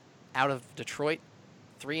 out of Detroit,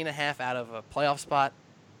 3.5 out of a playoff spot.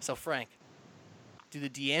 So, Frank, do the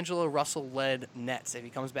D'Angelo Russell-led Nets, if he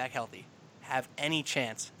comes back healthy, have any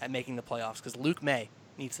chance at making the playoffs? Because Luke May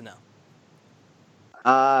needs to know.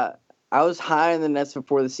 I was high on the Nets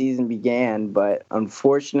before the season began, but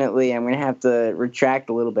unfortunately, I'm going to have to retract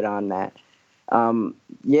a little bit on that.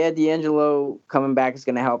 Yeah, D'Angelo coming back is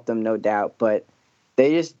going to help them, no doubt, but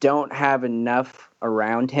they just don't have enough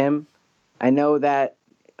around him. I know that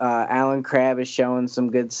Alan Crabb is showing some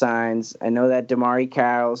good signs. I know that DeMarre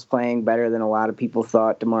Carroll is playing better than a lot of people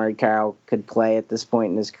thought DeMarre Carroll could play at this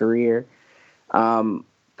point in his career.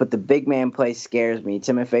 But the big man play scares me.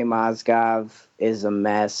 Timofey Mozgov is a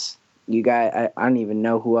mess. You got I don't even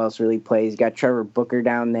know who else really plays. You got Trevor Booker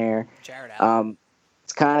down there. Jared Allen.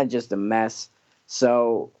 It's kind of just a mess.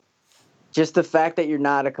 So just the fact that you're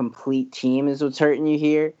not a complete team is what's hurting you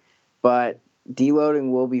here. But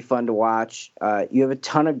deloading will be fun to watch. You have a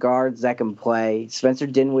ton of guards that can play. Spencer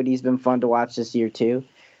Dinwiddie's been fun to watch this year too.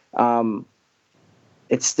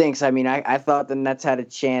 It stinks. I mean, I thought the Nets had a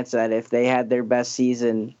chance that if they had their best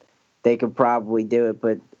season they could probably do it.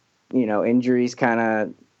 But, injuries kind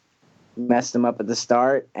of messed them up at the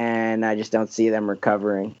start, and I just don't see them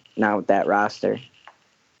recovering now with that roster.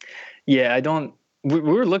 Yeah, we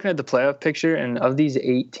were looking at the playoff picture, and of these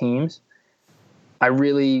 8 teams, I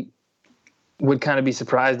really would kind of be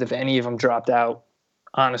surprised if any of them dropped out,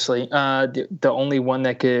 honestly. The only one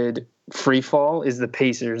that could free fall is the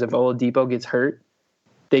Pacers. If Oladipo gets hurt,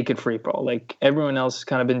 they could free fall. Like, everyone else has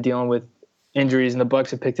kind of been dealing with injuries, and the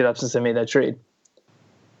Bucks have picked it up since they made that trade.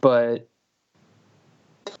 But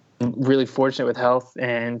really fortunate with health,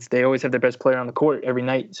 and they always have their best player on the court every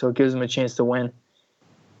night, so it gives them a chance to win.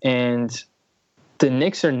 And the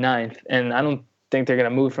Knicks are 9th, and I don't think they're going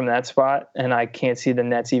to move from that spot, and I can't see the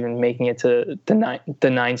Nets even making it to the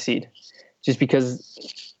 9 seed, just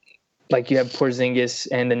because, like, you have Porzingis,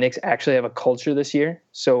 and the Knicks actually have a culture this year,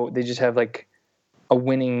 so they just have, like, a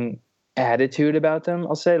winning attitude about them,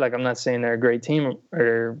 I'll say. Like, I'm not saying they're a great team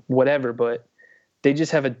or whatever, but they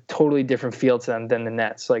just have a totally different feel to them than the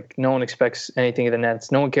Nets. Like, no one expects anything of the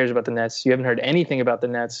Nets. No one cares about the Nets. You haven't heard anything about the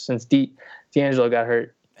Nets since D'Angelo got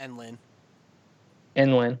hurt. And Lynn.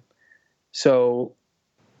 So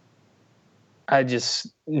I don't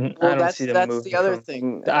see them moving. That's the other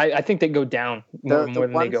thing. I think they go down more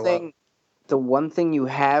than they go up. The one thing you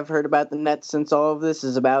have heard about the Nets since all of this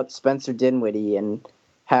is about Spencer Dinwiddie and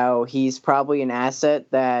how he's probably an asset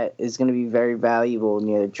that is going to be very valuable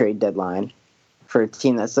near the trade deadline for a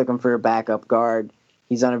team that's looking for a backup guard.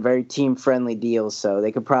 He's on a very team-friendly deal, so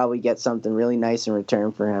they could probably get something really nice in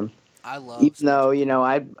return for him. I love. Even though,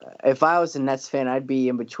 if I was a Nets fan, I'd be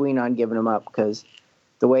in between on giving him up because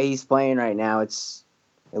the way he's playing right now, it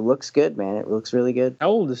looks good, man. It looks really good. How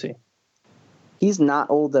old is he? He's not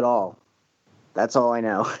old at all. That's all I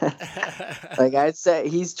know. Like, I'd say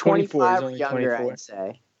he's 25 or younger, 24. I'd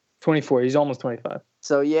say. 24. He's almost 25.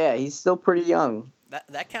 So, yeah, he's still pretty young.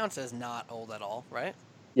 That counts as not old at all, right?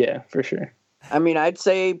 Yeah, for sure. I mean, I'd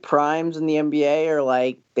say primes in the NBA are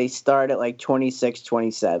like, they start at like 26,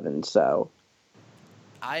 27, so.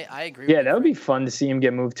 I agree. Yeah, that would be fun to see him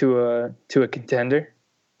get moved to a contender.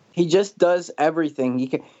 He just does everything.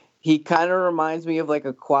 He kind of reminds me of like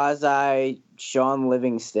a quasi Sean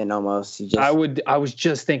Livingston almost. I was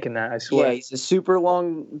just thinking that, I swear. Yeah, he's a super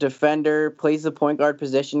long defender, plays the point guard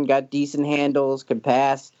position, got decent handles, can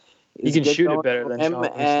pass. He can shoot it better than Sean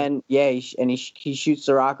Livingston. And yeah, he shoots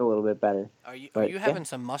the rock a little bit better. Are you having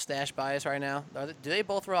some mustache bias right now? Do they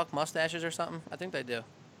both rock mustaches or something? I think they do.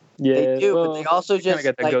 Yeah, they do, but they also just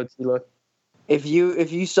got that goatee look. If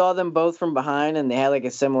you saw them both from behind and they had like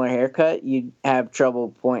a similar haircut, you'd have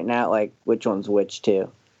trouble pointing out like which one's which too.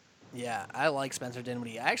 Yeah, I like Spencer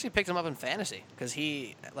Dinwiddie. I actually picked him up in fantasy because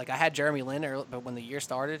I had Jeremy Lin early, but when the year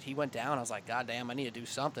started, he went down. I was like, God damn, I need to do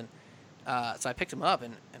something. So I picked him up,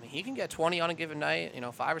 and I mean, he can get 20 on a given night.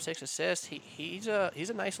 5 or 6 assists. He's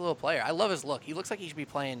a nice little player. I love his look. He looks like he should be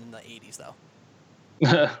playing in the 80s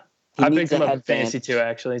though. I picked him up in fantasy too.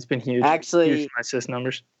 Actually, it's been huge. Huge for my assist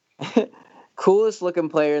numbers. Coolest looking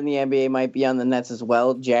player in the NBA might be on the Nets as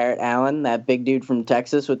well. Jarrett Allen, that big dude from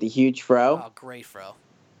Texas with the huge fro. Oh, great fro.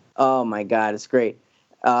 Oh my God, it's great.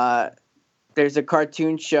 There's a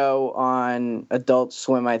cartoon show on Adult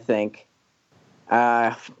Swim, I think.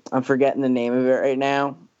 I'm forgetting the name of it right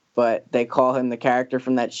now, but they call him the character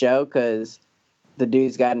from that show because the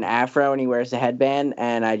dude's got an afro and he wears a headband,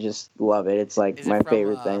 and I just love it. It's like my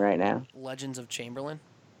favorite thing right now. Legends of Chamberlain?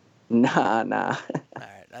 Nah. All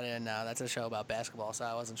right, I didn't know. That's a show about basketball, so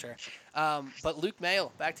I wasn't sure. But Luke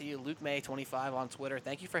Mayo, back to you. Luke May 25 on Twitter.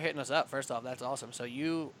 Thank you for hitting us up. First off, that's awesome. So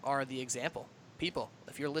you are the example. People,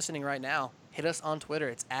 if you're listening right now, hit us on Twitter.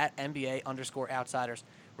 It's at NBA_outsiders.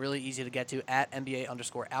 Really easy to get to, at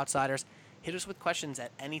NBA_outsiders. Hit us with questions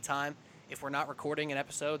at any time. If we're not recording an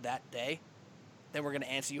episode that day, then we're going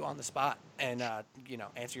to answer you on the spot and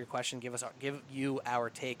answer your question, give you our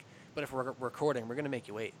take. But if we're recording, we're going to make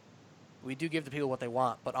you wait. We do give the people what they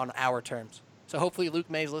want, but on our terms. So hopefully Luke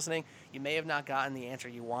May is listening. You may have not gotten the answer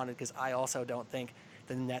you wanted because I also don't think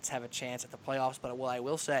the Nets have a chance at the playoffs. But what I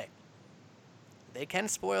will say, they can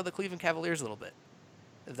spoil the Cleveland Cavaliers a little bit.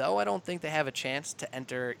 Though I don't think they have a chance to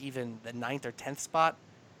enter even the 9th or 10th spot,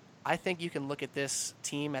 I think you can look at this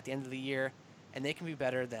team at the end of the year, and they can be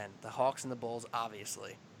better than the Hawks and the Bulls,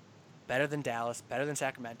 obviously. Better than Dallas, better than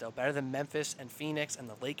Sacramento, better than Memphis and Phoenix and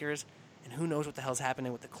the Lakers, and who knows what the hell's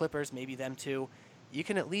happening with the Clippers, maybe them too. You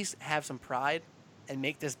can at least have some pride and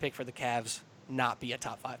make this pick for the Cavs not be a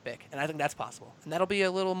top 5 pick, and I think that's possible. And that'll be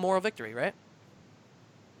a little moral victory, right?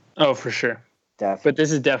 Oh, for sure. Definitely. But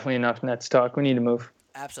this is definitely enough Nets talk. We need to move.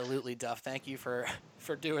 Absolutely, Duff. Thank you for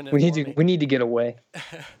doing it. We need to get away.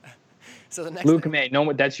 So the next Luke thing, May,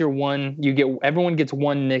 no, that's your one. Everyone gets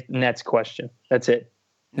one Nets question. That's it.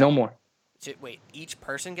 No more. wait, each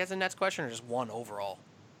person gets a Nets question or just one overall?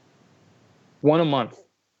 One a month.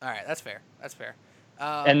 All right, that's fair. That's fair.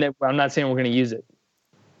 And then, I'm not saying we're going to use it.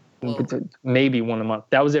 Well, Maybe one a month.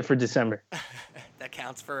 That was it for December. that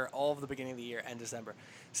counts for all of the beginning of the year and December.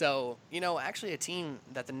 So, actually a team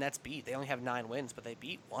that the Nets beat, they only have 9 wins, but they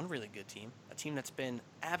beat one really good team, a team that's been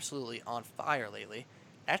absolutely on fire lately.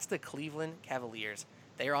 That's the Cleveland Cavaliers.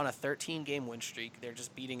 They are on a 13-game win streak. They're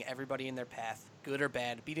just beating everybody in their path, good or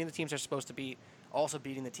bad, beating the teams they're supposed to beat, also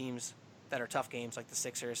beating the teams that are tough games like the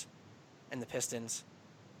Sixers and the Pistons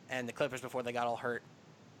and the Clippers before they got all hurt.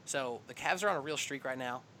 So the Cavs are on a real streak right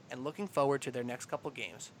now, and looking forward to their next couple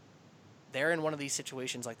games. They're in one of these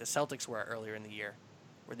situations like the Celtics were earlier in the year,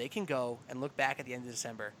 where they can go and look back at the end of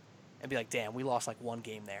December and be like, damn, we lost like one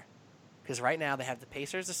game there. Because right now they have the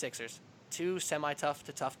Pacers, the Sixers, 2 semi-tough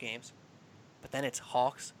to tough games. But then it's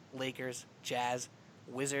Hawks, Lakers, Jazz,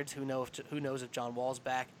 Wizards, who knows if John Wall's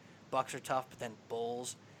back. Bucks are tough, but then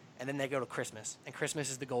Bulls. And then they go to Christmas. And Christmas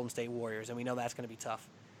is the Golden State Warriors, and we know that's going to be tough.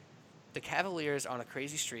 The Cavaliers are on a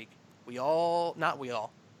crazy streak.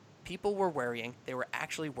 People were worrying. They were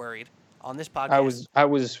actually worried on this podcast. I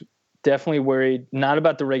was definitely worried, not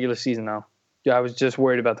about the regular season, though. Yeah, I was just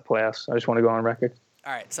worried about the playoffs. I just want to go on record.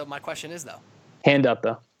 All right, so my question is, though. Hand up,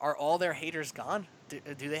 though. Are all their haters gone?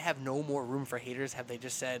 Do they have no more room for haters? Have they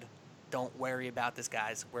just said, don't worry about this,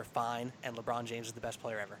 guys. We're fine, and LeBron James is the best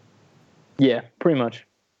player ever? Yeah, pretty much.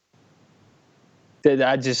 He's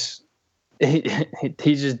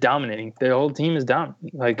just dominating. The whole team is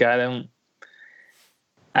dominating. Like,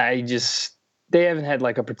 they haven't had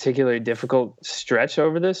like a particularly difficult stretch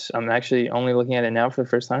over this. I'm actually only looking at it now for the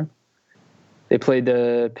first time. They played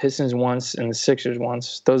the Pistons once and the Sixers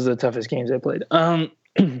once. Those are the toughest games they played.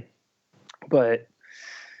 But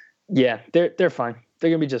yeah, they're fine. They're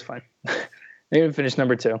gonna be just fine. They're gonna finish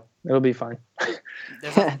number 2. It'll be fine.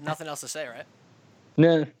 There's nothing else to say, right?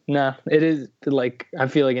 No. It is like I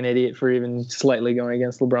feel like an idiot for even slightly going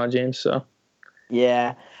against LeBron James. So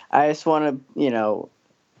yeah, I just want to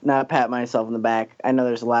not pat myself in the back. I know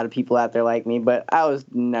there's a lot of people out there like me, but I was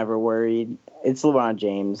never worried. It's LeBron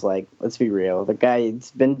James. Like, let's be real. The guy's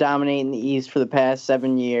been dominating the East for the past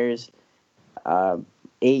 7 years, 8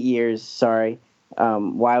 years. Sorry.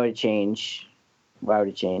 Why would it change? But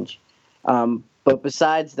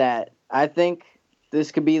besides that, I think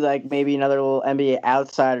this could be like maybe another little NBA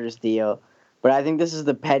Outsiders deal. But I think this is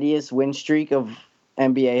the pettiest win streak of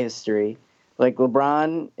NBA history. Like,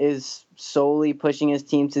 LeBron is solely pushing his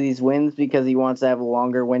team to these wins because he wants to have a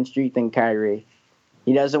longer win streak than Kyrie.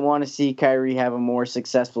 He doesn't want to see Kyrie have a more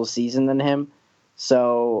successful season than him.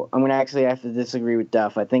 So I'm going to actually have to disagree with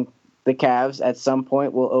Duff. I think the Cavs at some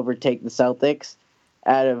point will overtake the Celtics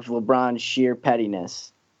out of LeBron's sheer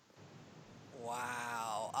pettiness.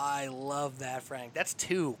 Wow. I love that, Frank. That's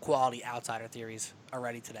 2 quality outsider theories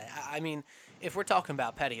already today. I mean, if we're talking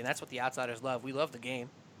about petty, and that's what the outsiders love, we love the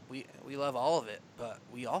game. We love all of it, but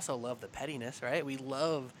we also love the pettiness, right? We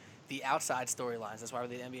love the outside storylines. That's why we're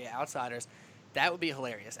the NBA Outsiders. That would be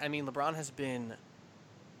hilarious. I mean, LeBron has been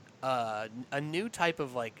a new type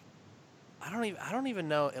of, like, I don't even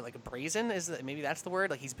know, like, brazen is maybe that's the word.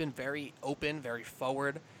 Like, he's been very open, very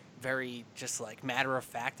forward, very just like matter of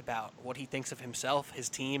fact about what he thinks of himself, his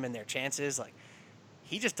team, and their chances. Like,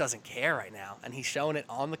 he just doesn't care right now, and he's showing it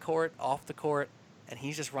on the court, off the court, and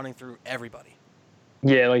he's just running through everybody.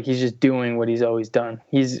 Yeah, like he's just doing what he's always done.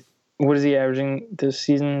 What is he averaging this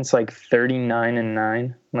season? It's like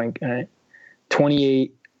 39-9, like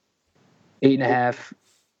 28, 8.5,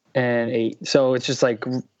 and 8. So it's just like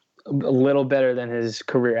a little better than his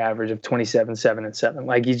career average of 27, 7, and 7.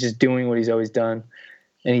 Like, he's just doing what he's always done,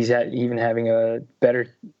 and he's even having a better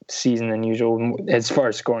season than usual as far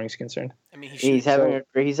as scoring is concerned. I mean, he's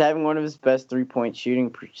having one of his best 3-point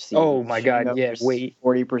shooting seasons. Oh my God! Yeah, wait,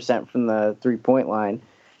 40% from the 3-point line.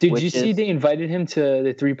 Did you see they invited him to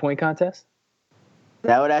the 3-point contest?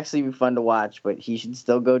 That would actually be fun to watch, but he should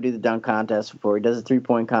still go do the dunk contest before he does the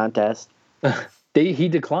 3-point contest. He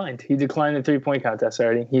declined. He declined the 3-point contest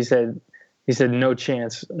already. He said no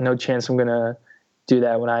chance I'm gonna do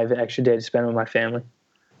that when I have an extra day to spend with my family.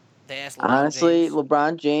 Honestly,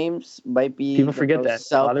 LeBron James might be people forget that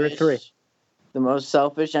father of 3. The most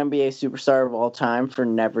selfish NBA superstar of all time for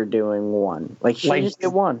never doing one. Like, he just did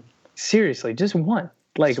one. Seriously, just one.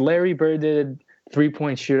 Like, Larry Bird did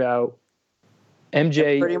 3-point shootout.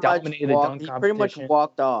 MJ dominated the dunk competition. He pretty much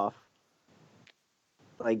walked off.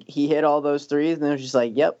 Like, he hit all those threes, and it was just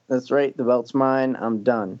like, yep, that's right, the belt's mine, I'm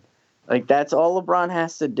done. Like, that's all LeBron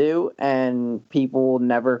has to do, and people will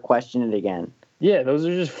never question it again. Yeah, those are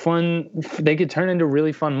just fun. They could turn into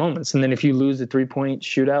really fun moments. And then if you lose a 3-point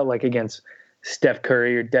shootout, like against Steph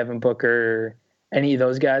Curry or Devin Booker or any of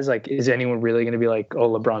those guys, like, is anyone really going to be like, oh,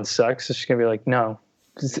 LeBron sucks? It's just going to be like, no,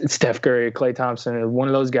 it's Steph Curry or Klay Thompson or one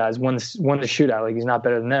of those guys won the shootout. Like, he's not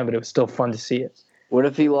better than them, but it was still fun to see it. What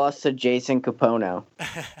if he lost to Jason Capono,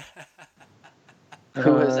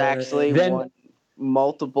 who has actually won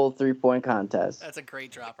multiple 3-point contests? That's a great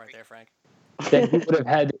drop right there, Frank. Then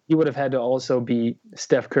he would have had to also be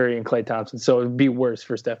Steph Curry and Klay Thompson. So it would be worse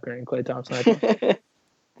for Steph Curry and Klay Thompson, I think.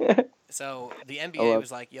 So the NBA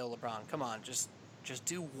was like, yo, LeBron, come on, just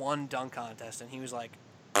do one dunk contest. And he was like,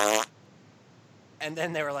 and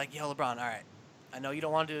then they were like, yo, LeBron, all right, I know you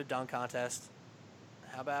don't want to do a dunk contest.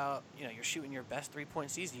 How about, you're shooting your best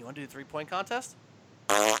 3-point season. You want to do the 3-point contest?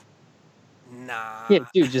 Nah. Yeah,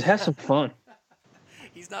 dude, just have some fun.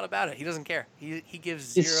 He's not about it. He doesn't care. He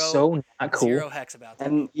gives It's so not cool. zero hex about that.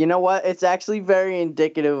 And you know what? It's actually very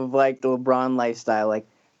indicative of like the LeBron lifestyle. Like,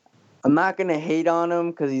 I'm not gonna hate on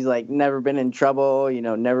him because he's like never been in trouble,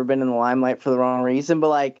 never been in the limelight for the wrong reason. But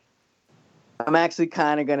like, I'm actually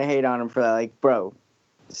kind of gonna hate on him for that. Like, bro,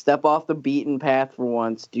 step off the beaten path for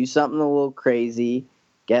once. Do something a little crazy.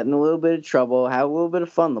 Get in a little bit of trouble. Have a little bit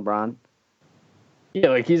of fun, LeBron. Yeah,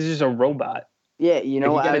 like he's just a robot. Yeah, you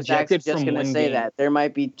know what? Like, I was actually just going to say that. There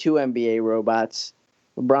might be 2 NBA robots.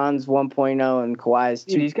 LeBron's 1.0 and Kawhi's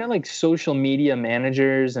 2. Dude, he's got like social media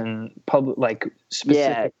managers and public, like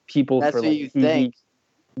specific people for like TV, think.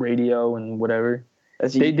 radio, and whatever.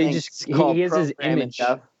 They just he has his image.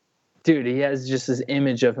 Stuff. Dude, he has just this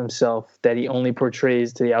image of himself that he only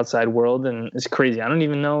portrays to the outside world, and it's crazy. I don't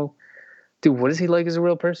even know, dude. What is he like as a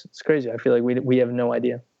real person? It's crazy. I feel like we have no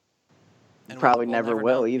idea. And probably never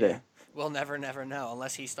will either. Yeah. We'll never know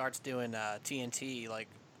unless he starts doing TNT like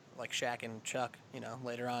Shaq and Chuck,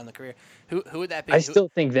 later on in the career. Who would that be? I still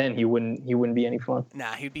think then he wouldn't be any fun.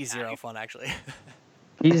 Nah, he'd be zero fun actually.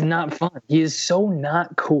 He's not fun. He is so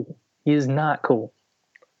not cool. He is not cool.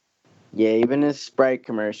 Yeah, even his Sprite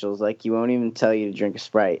commercials, like he won't even tell you to drink a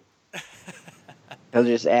Sprite. He'll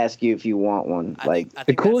just ask you if you want one. I think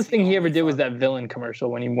the coolest thing he ever did was that villain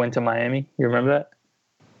commercial when he went to Miami. You remember that?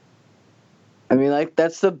 I mean, like,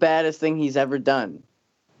 that's the baddest thing he's ever done.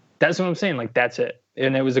 That's what I'm saying. Like, that's it.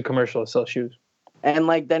 And it was a commercial to sell shoes. And,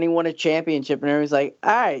 like, then he won a championship, and everyone's like,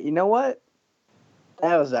 all right, you know what?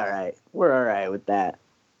 That was all right. We're all right with that.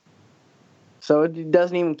 So it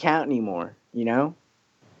doesn't even count anymore, Yeah,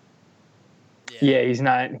 he's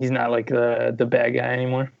not like the bad guy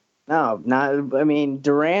anymore. No, not. I mean,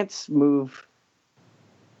 Durant's move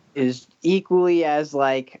is equally as,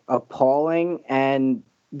 like, appalling, and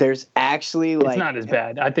there's actually like it's not as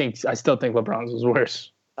bad. I still think LeBron's was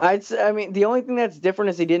worse. I mean, the only thing that's different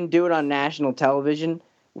is he didn't do it on national television.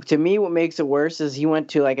 To me, what makes it worse is he went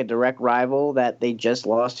to like a direct rival that they just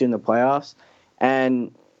lost to in the playoffs,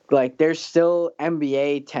 and like there's still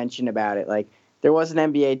NBA tension about it. Like there wasn't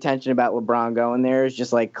NBA tension about LeBron going there. It's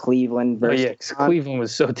just like Cleveland versus Cleveland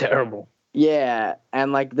was so terrible. Yeah,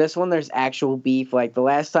 and like this one, there's actual beef. Like the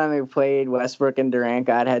last time they played, Westbrook and Durant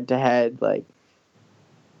got head to head. Like.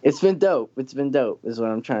 It's been dope. It's been dope, is what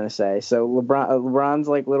I'm trying to say. So LeBron's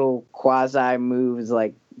like little quasi moves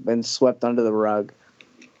like been swept under the rug.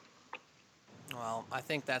 Well, I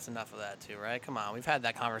think that's enough of that too, right? Come on, we've had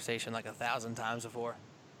that conversation like 1,000 times before.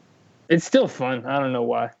 It's still fun. I don't know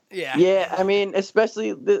why. Yeah. Yeah, I mean,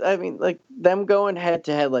 especially like them going head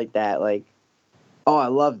to head like that. Like, oh, I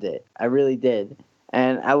loved it. I really did.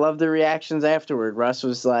 And I love the reactions afterward. Russ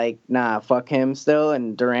was like, nah, fuck him still.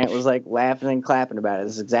 And Durant was like laughing and clapping about it.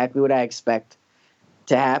 This is exactly what I expect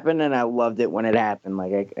to happen. And I loved it when it happened.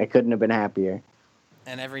 Like, I couldn't have been happier.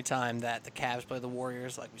 And every time that the Cavs play the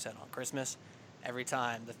Warriors, like we said on Christmas, every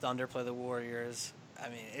time the Thunder play the Warriors, I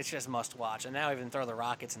mean, it's just must watch. And now even throw the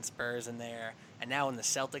Rockets and Spurs in there. And now when the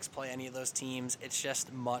Celtics play any of those teams, it's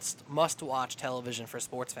just must watch television for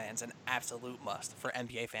sports fans, and absolute must for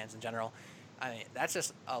NBA fans in general. I mean, that's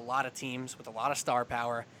just a lot of teams with a lot of star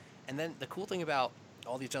power. And then the cool thing about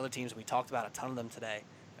all these other teams, we talked about a ton of them today,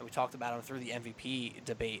 and we talked about them through the MVP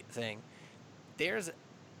debate thing. There's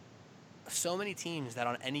so many teams that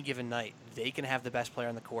on any given night, they can have the best player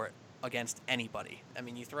on the court against anybody. I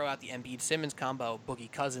mean, you throw out the Embiid-Simmons combo,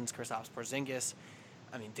 Boogie Cousins, Kristaps Porzingis,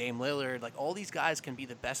 I mean, Dame Lillard. Like, all these guys can be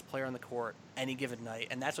the best player on the court any given night,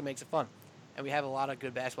 and that's what makes it fun. And we have a lot of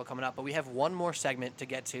good basketball coming up, but we have one more segment to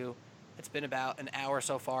get to. It's been about an hour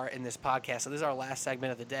so far in this podcast, so this is our last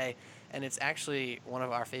segment of the day, and it's actually one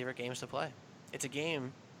of our favorite games to play. It's a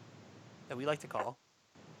game that we like to call,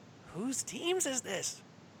 Whose Teams Is This?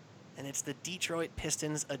 And it's the Detroit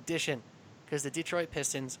Pistons edition, because the Detroit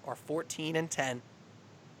Pistons are 14-10.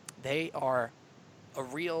 They are a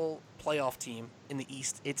real playoff team in the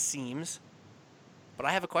East, it seems. But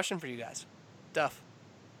I have a question for you guys. Duff,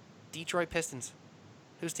 Detroit Pistons.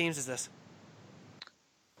 Whose teams is this?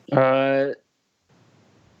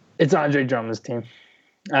 It's Andre Drummond's team.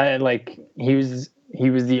 He's like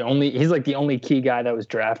the only key guy that was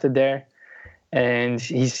drafted there. And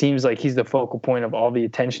he seems like he's the focal point of all the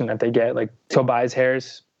attention that they get. Like Tobias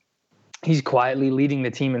Harris, he's quietly leading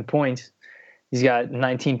the team in points. He's got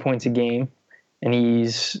 19 points a game, and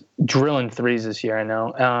he's drilling threes this year, I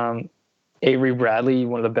know. Avery Bradley,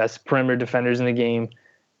 one of the best perimeter defenders in the game,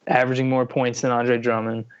 averaging more points than Andre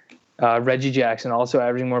Drummond. Reggie Jackson also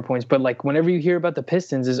averaging more points. But, like, whenever you hear about the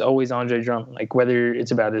Pistons, it's always Andre Drummond. Like, whether it's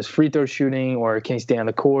about his free throw shooting or can he stay on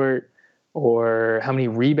the court or how many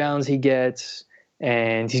rebounds he gets.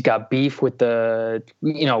 And he's got beef with the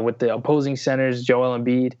opposing centers, Joel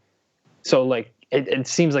Embiid. So, like, it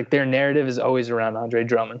seems like their narrative is always around Andre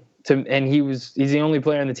Drummond. And he's the only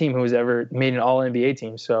player on the team who has ever made an All-NBA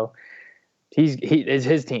team. So it's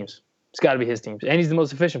his teams. It's got to be his teams. And he's the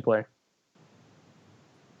most efficient player.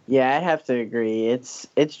 Yeah, I'd have to agree.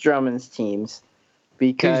 It's Drummond's teams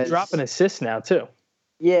because he's dropping assists now too.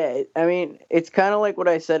 Yeah, I mean, it's kind of like what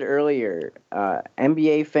I said earlier.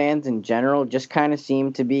 NBA fans in general just kind of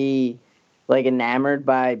seem to be like enamored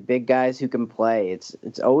by big guys who can play.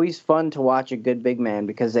 It's always fun to watch a good big man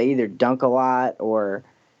because they either dunk a lot or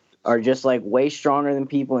are just like way stronger than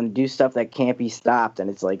people and do stuff that can't be stopped, and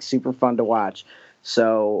it's like super fun to watch.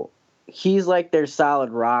 So he's like their solid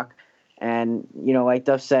rock. And, like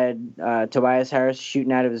Duff said, Tobias Harris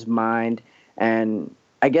shooting out of his mind. And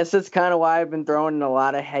I guess that's kind of why I've been throwing a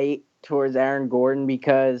lot of hate towards Aaron Gordon,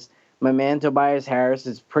 because my man Tobias Harris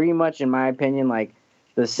is pretty much, in my opinion, like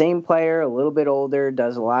the same player, a little bit older,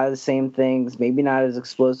 does a lot of the same things, maybe not as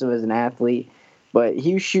explosive as an athlete, but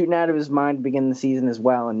he was shooting out of his mind to begin the season as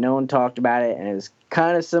well, and no one talked about it, and it was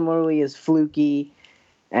kind of similarly as fluky.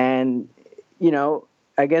 And,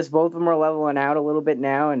 I guess both of them are leveling out a little bit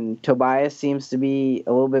now, and Tobias seems to be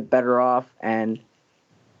a little bit better off, and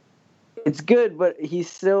it's good, but he's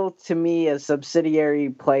still, to me, a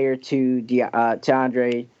subsidiary player to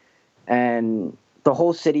Andre, and the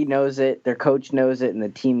whole city knows it, their coach knows it, and the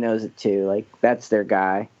team knows it too. Like, that's their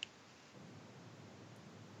guy.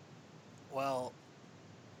 Well,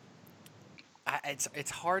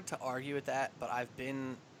 it's hard to argue with that, but I've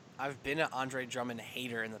been an Andre Drummond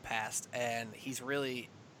hater in the past, and he's really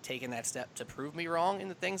taken that step to prove me wrong in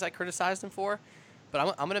the things I criticized him for.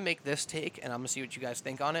 But I'm going to make this take, and I'm going to see what you guys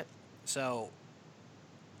think on it. So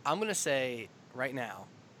I'm going to say right now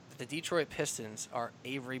that the Detroit Pistons are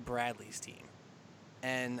Avery Bradley's team.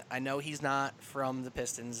 And I know he's not from the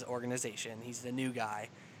Pistons organization. He's the new guy.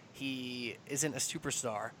 He isn't a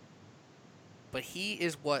superstar. But he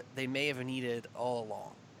is what they may have needed all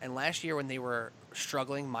along. And last year when they were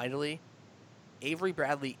struggling mightily, Avery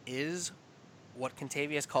Bradley is what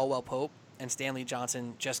Kentavious Caldwell-Pope and Stanley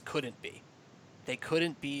Johnson just couldn't be. They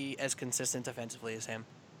couldn't be as consistent defensively as him.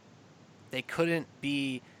 They couldn't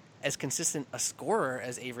be as consistent a scorer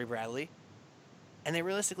as Avery Bradley. And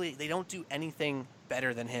they don't do anything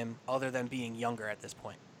better than him other than being younger at this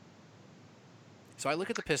point. So I look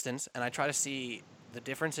at the Pistons and I try to see the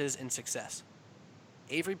differences in success.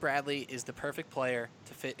 Avery Bradley is the perfect player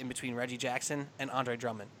to fit in between Reggie Jackson and Andre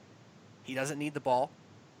Drummond. He doesn't need the ball.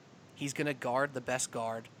 He's going to guard the best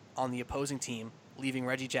guard on the opposing team, leaving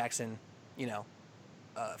Reggie Jackson,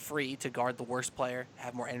 free to guard the worst player,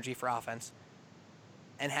 have more energy for offense.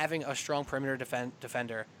 And having a strong perimeter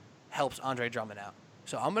defender helps Andre Drummond out.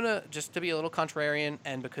 So I'm going to, just to be a little contrarian,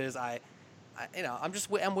 and because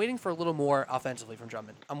I'm waiting for a little more offensively from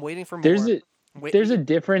Drummond. I'm waiting for more. There's a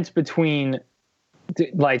difference between,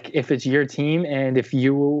 like, if it's your team and if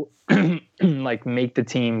you like make the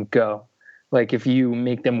team go, like if you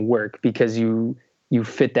make them work because you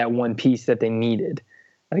fit that one piece that they needed,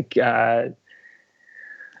 like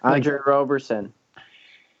Andre Roberson.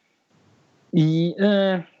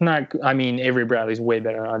 Avery Bradley's way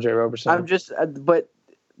better than Andre Roberson. I'm just, but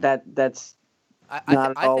that's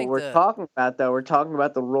not at all we're talking about, though. We're talking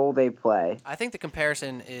about the role they play. I think the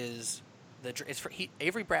comparison is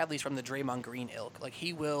Avery Bradley's from the Draymond Green ilk. Like,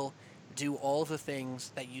 he will do all the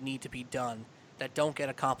things that you need to be done that don't get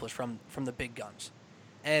accomplished from the big guns.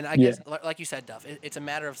 And I guess, like you said, Duff, it's a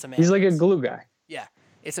matter of semantics. He's like a glue guy. Yeah,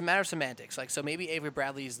 it's a matter of semantics. Like, so maybe Avery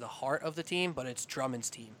Bradley is the heart of the team, but it's Drummond's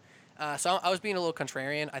team. So I was being a little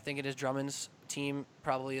contrarian. I think it is Drummond's team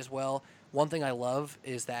probably as well. One thing I love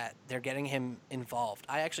is that they're getting him involved.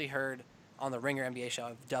 I actually heard on the Ringer NBA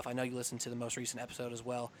show, Duff, I know you listened to the most recent episode as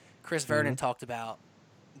well, Chris Vernon talked about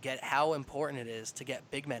how important it is to get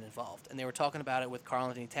big men involved. And they were talking about it with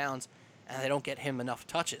Karl-Anthony Towns. and they don't get him enough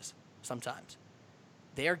touches sometimes.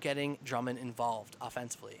 They're getting Drummond involved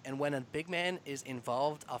offensively. And when a big man is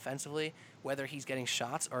involved offensively, whether he's getting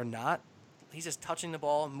shots or not, he's just touching the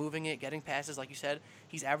ball, moving it, getting passes, like you said.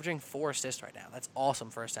 He's averaging 4 assists right now. That's awesome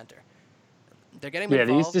for a center. They're getting Yeah,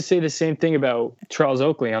 involved. they used to say the same thing about Charles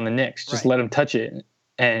Oakley on the Knicks. Just let him touch it,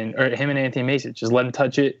 or him and Anthony Mason. Just let him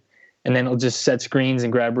touch it, and then he'll just set screens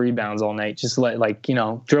and grab rebounds all night. Just dribble a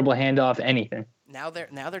handoff, anything. Now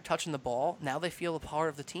they're touching the ball. Now they feel a part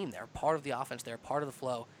of the team. They're part of the offense. They're part of the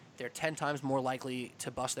flow. They're 10 times more likely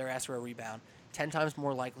to bust their ass for a rebound, 10 times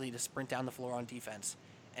more likely to sprint down the floor on defense.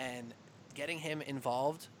 And getting him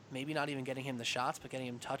involved, maybe not even getting him the shots, but getting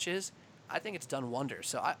him touches, I think it's done wonders.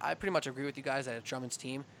 So I pretty much agree with you guys that it's Drummond's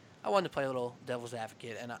team. I wanted to play a little devil's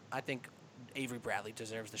advocate, and I think Avery Bradley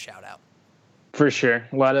deserves the shout-out. For sure.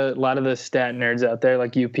 A lot of the stat nerds out there,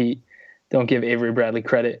 like you, Pete, don't give Avery Bradley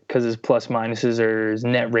credit because his plus minuses or his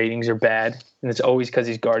net ratings are bad, and it's always because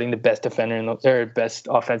he's guarding the best defender or best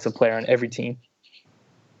offensive player on every team.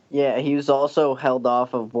 Yeah, he was also held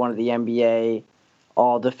off of one of the NBA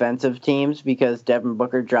all-defensive teams because Devin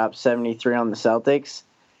Booker dropped 73 on the Celtics,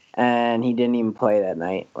 and he didn't even play that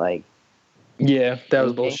night. Yeah, that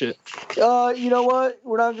was bullshit. You know what?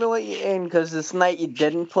 We're not going to let you in because this night you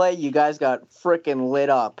didn't play. You guys got freaking lit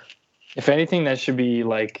up. If anything, that should be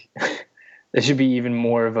there should be even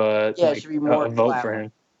more of a it should be more a vote for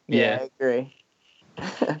him. Yeah, I agree.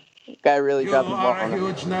 Guy really dropped the ball. You are a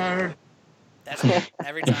huge nerd. That's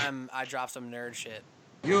every time I drop some nerd shit.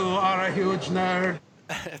 You are a huge nerd.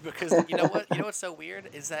 Because you know what's so weird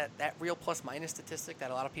is that real plus minus statistic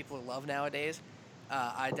that a lot of people love nowadays.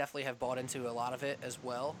 I definitely have bought into a lot of it as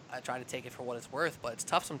well. I try to take it for what it's worth, but it's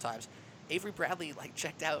tough sometimes. Avery Bradley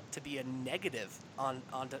checked out to be a negative on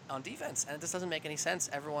defense, and it just doesn't make any sense.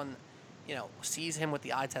 Everyone, sees him with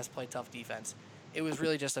the eye test play tough defense. It was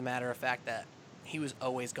really just a matter of fact that he was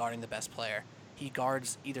always guarding the best player. He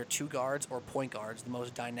guards either two guards or point guards, the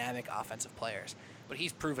most dynamic offensive players. But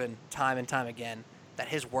he's proven time and time again that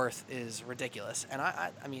his worth is ridiculous. And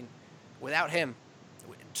I mean, without him,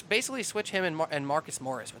 basically switch him and Marcus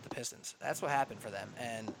Morris with the Pistons. That's what happened for them.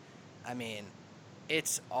 And I mean,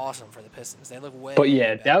 it's awesome for the Pistons. They look way. But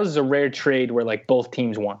yeah, better. that was a rare trade where both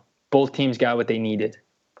teams won. Both teams got what they needed.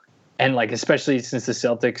 And especially since the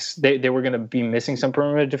Celtics, they were going to be missing some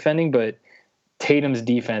perimeter defending, but Tatum's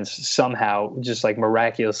defense somehow just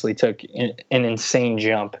miraculously took an insane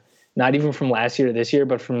jump. Not even from last year to this year,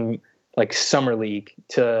 but from summer league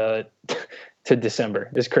to December.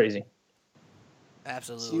 It's crazy.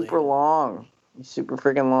 Absolutely. Super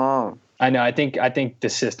freaking long. I know. I think the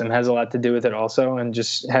system has a lot to do with it also, and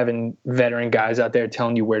just having veteran guys out there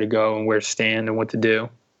telling you where to go and where to stand and what to do.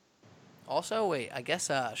 Also, wait, I guess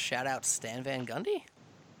shout out Stan Van Gundy.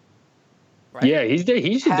 Right? Yeah, he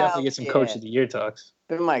should definitely get some yeah. Coach of the Year talks.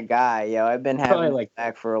 Been my guy, yo. I've been having him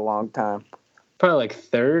back for a long time. Probably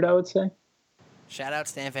third, I would say. Shout out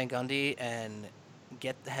Stan Van Gundy and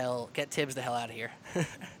get Tibbs the hell out of here.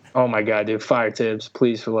 Oh my God, dude! Fire Tibbs,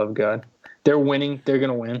 please, for the love of God. They're winning. They're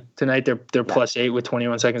gonna win tonight. They're +8 with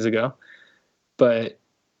 21 seconds to go. But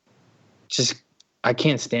just I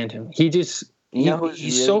can't stand him. He's really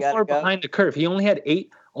so far behind the curve. He only had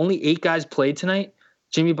only eight guys played tonight.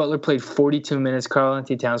 Jimmy Butler played 42 minutes.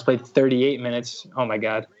 Karl-Anthony Towns played 38 minutes. Oh my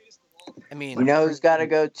God. I mean, you know who's got to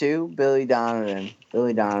go too? Billy Donovan.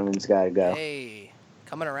 Billy Donovan's got to go. Hey,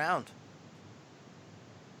 coming around.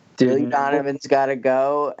 Dude, Billy Donovan's got to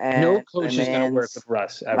go, and no coach is going to work with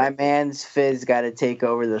Russ ever. My man's Fizz got to take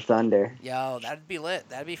over the Thunder. Yo, that'd be lit.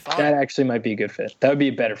 That'd be fun. That actually might be a good fit. That would be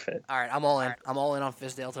a better fit. All right, I'm all in. I'm all in on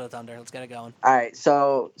Fizdale to the Thunder. Let's get it going. All right,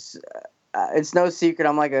 so it's no secret.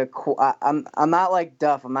 I'm not like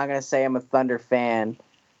Duff. I'm not gonna say I'm a Thunder fan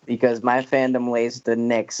because my fandom lays with the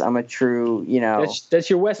Knicks. I'm a true, That's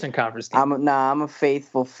your Western Conference team. I'm a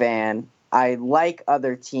faithful fan. I like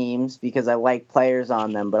other teams because I like players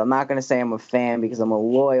on them, but I'm not gonna say I'm a fan because I'm a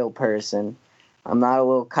loyal person. I'm not a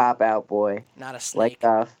little cop-out boy. Not a snake. Like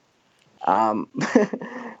Duff.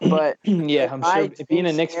 But yeah, I'm sure being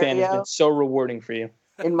a Knicks fan has been so rewarding for you.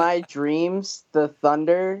 In my dreams, the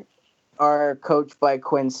Thunder are coached by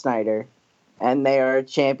Quinn Snyder, and they are a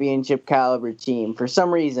championship caliber team. For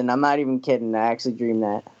some reason, I'm not even kidding. I actually dreamed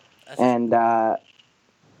that. And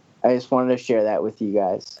I just wanted to share that with you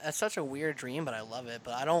guys. That's such a weird dream, but I love it.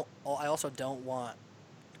 But I also don't want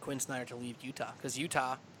Quinn Snyder to leave Utah because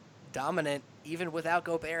Utah, dominant even without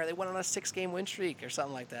Gobert. They went on a 6-game win streak or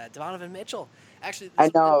something like that. Donovan Mitchell, actually.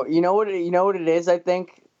 I know. You know what it is. I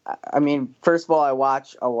think. I mean, first of all, I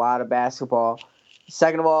watch a lot of basketball.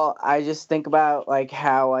 Second of all, I just think about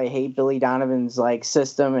how I hate Billy Donovan's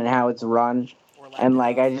system and how it's run, and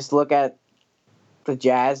I just look at the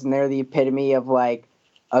Jazz, and they're the epitome of like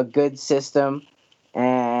a good system.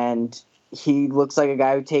 And he looks like a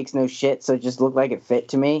guy who takes no shit, so it just looked like it fit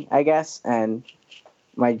to me, I guess. And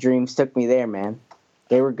my dreams took me there, man.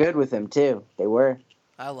 They were good with him too. They were.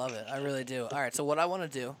 I love it. I really do. All right, so what I want to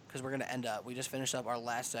do, because we're going to end up, we just finished up our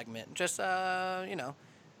last segment. Just, well,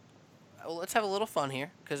 let's have a little fun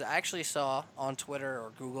here, because I actually saw on Twitter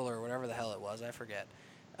or Google or whatever the hell it was, I forget,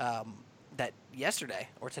 that yesterday,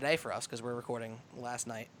 or today for us, because we're recording last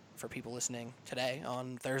night for people listening today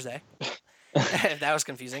on Thursday, if that was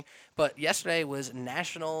confusing. But yesterday was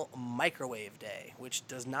National Microwave Day, which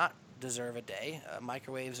does not deserve a day.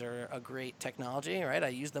 Microwaves are a great technology, right? I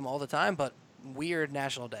use them all the time, but weird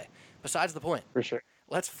national day. Besides the point. For sure.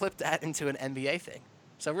 Let's flip that into an NBA thing.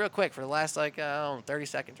 So real quick, for the last 30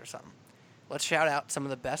 seconds or something, let's shout out some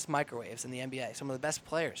of the best microwaves in the NBA, some of the best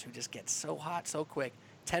players who just get so hot so quick,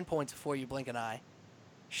 10 points before you blink an eye.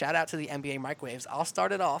 Shout out to the NBA microwaves. I'll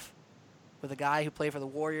start it off with a guy who played for the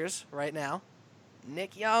Warriors right now,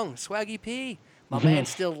 Nick Young, Swaggy P. My man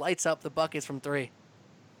still lights up the buckets from 3.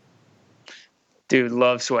 Dude,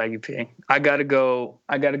 love Swaggy P. I gotta go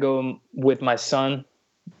with my son,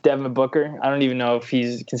 Devin Booker. I don't even know if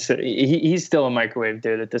he's considered. He's still a microwave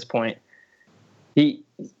dude at this point. He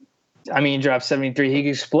dropped 73. He could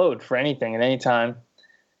explode for anything at any time.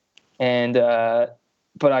 And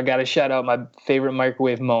but I gotta shout out my favorite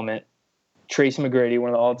microwave moment. Tracy McGrady, one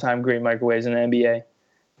of the all-time great microwaves in the NBA.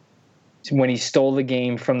 When he stole the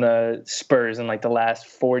game from the Spurs in like the last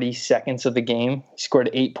 40 seconds of the game, he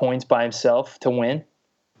scored 8 points by himself to win.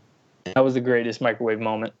 That was the greatest microwave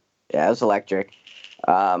moment. Yeah, it was electric.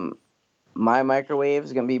 My microwave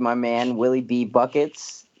is going to be my man, Willie B.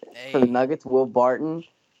 Buckets for the Nuggets, Will Barton.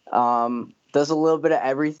 Does a little bit of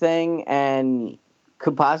everything and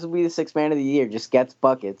could possibly be the sixth man of the year. Just gets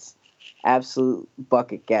buckets. Absolute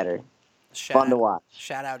bucket getter. Fun to watch.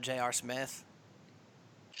 Shout out J.R. Smith.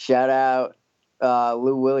 Shout out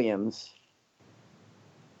Lou Williams.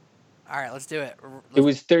 All right, let's do it. It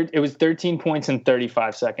was 13 points in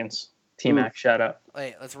 35 seconds. T-Mac, shout out.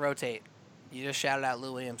 Wait, let's rotate. You just shouted out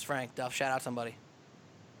Lou Williams. Frank, Duff, shout out somebody.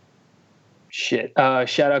 Shit.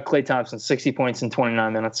 Shout out Klay Thompson, 60 points in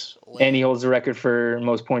 29 minutes. Lit. And he holds the record for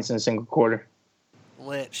most points in a single quarter.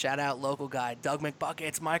 Lit. Shout out local guy. Doug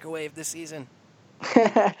McBuckets, microwave this season.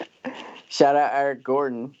 Shout out Eric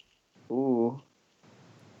Gordon. Ooh.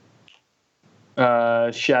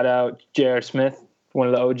 Shout out J.R. Smith, one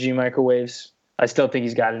of the OG microwaves. I still think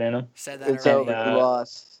he's got it in him. Said that It's already. over.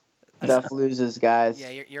 Lost. Duff loses, guys.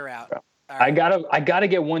 Yeah, you're out. All I right. gotta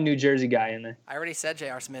get one New Jersey guy in there. I already said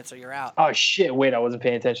J.R. Smith, so you're out. Oh shit! Wait, I wasn't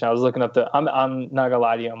paying attention. I was looking up I'm not gonna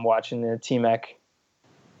lie to you. I'm watching the T-Mac.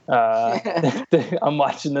 I'm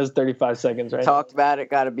watching those 35 seconds right Talked about it,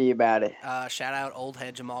 gotta be about it. Shout out old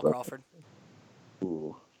head Jamal Crawford.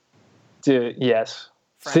 Ooh. Dude, yes.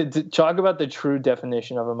 Talk about the true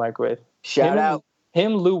definition of a microwave. Shout out.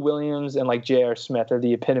 Him, Lou Williams, and like J.R. Smith are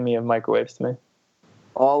the epitome of microwaves to me.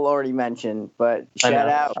 All already mentioned, but shout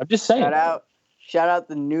out. I'm just saying. Shout out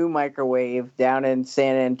the new microwave down in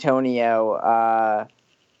San Antonio.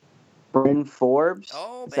 Bryn Forbes.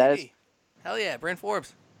 Oh, Is that baby. Hell yeah, Bryn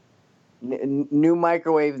Forbes. new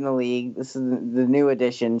microwave in the league. This is the new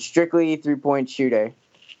addition. Strictly 3-point shooter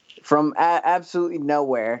from absolutely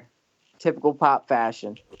nowhere. Typical Pop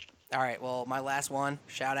fashion. All right, well, my last one,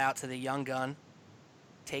 shout out to the young gun,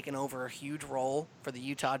 taking over a huge role for the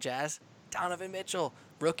Utah Jazz. Donovan Mitchell,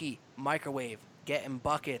 rookie, microwave, getting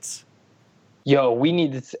buckets. Yo, we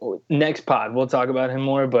need this next pod. We'll talk about him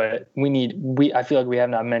more, but I feel like we have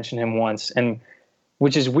not mentioned him once, and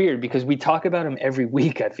which is weird because we talk about him every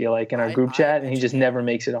week. I feel like in our group chat, and he just never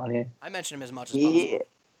makes it on here. I mention him as much as possible.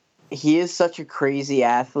 He is such a crazy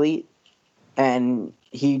athlete, and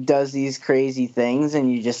he does these crazy things,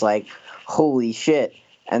 and you just like, holy shit.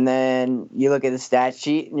 And then you look at the stat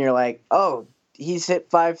sheet, and you're like, oh, he's hit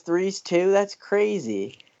 5 threes too? That's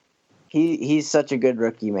crazy. He's such a good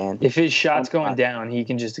rookie, man. If his shot's going down, he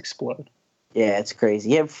can just explode. Yeah, it's crazy.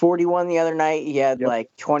 He had 41 the other night. He had like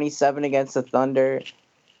 27 against the Thunder.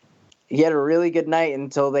 He had a really good night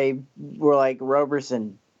until they were like,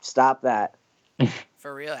 Roberson, stop that.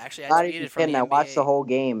 For real, actually, I Not tweeted even from kidding. the I watched NBA. the whole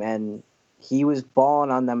game, and he was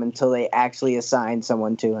balling on them until they actually assigned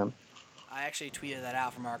someone to him. I actually tweeted that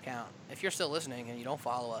out from our account. If you're still listening and you don't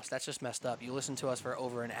follow us, that's just messed up. You listen to us for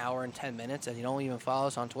over an hour and 10 minutes, and you don't even follow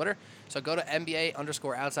us on Twitter. So go to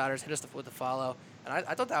NBA_outsiders, hit us with the follow. And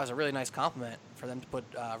I thought that was a really nice compliment for them to put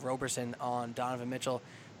Roberson on Donovan Mitchell.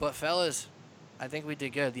 But, fellas, I think we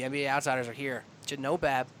did good. The NBA Outsiders are here. No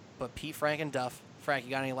Bab, but Pete, Frank, and Duff. Frank,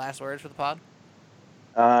 you got any last words for the pod?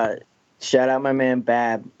 Shout out my man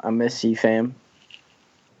Bab. I miss you, fam.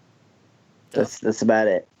 That's about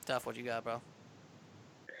it. Duff, what you got, bro?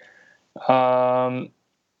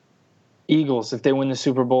 Eagles, if they win the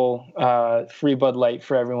Super Bowl, free Bud Light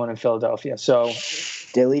for everyone in Philadelphia. So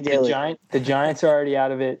Dilly. the Giants are already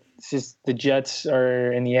out of it. It's just the Jets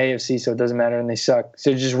are in the AFC, so it doesn't matter, and they suck.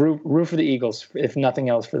 So just root for the Eagles, if nothing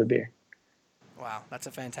else, for the beer. Wow, that's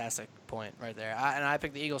a fantastic point right there. I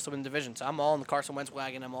picked the Eagles to win the division, so I'm all on the Carson Wentz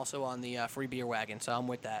wagon. I'm also on the free beer wagon, so I'm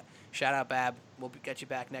with that. Shout out, Bab. We'll get you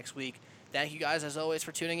back next week. Thank you guys, as always,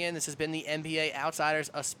 for tuning in. This has been the NBA Outsiders,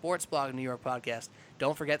 a sports blog New York podcast.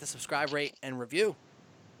 Don't forget to subscribe, rate, and review.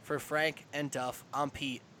 For Frank and Duff, I'm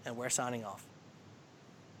Pete, and we're signing off.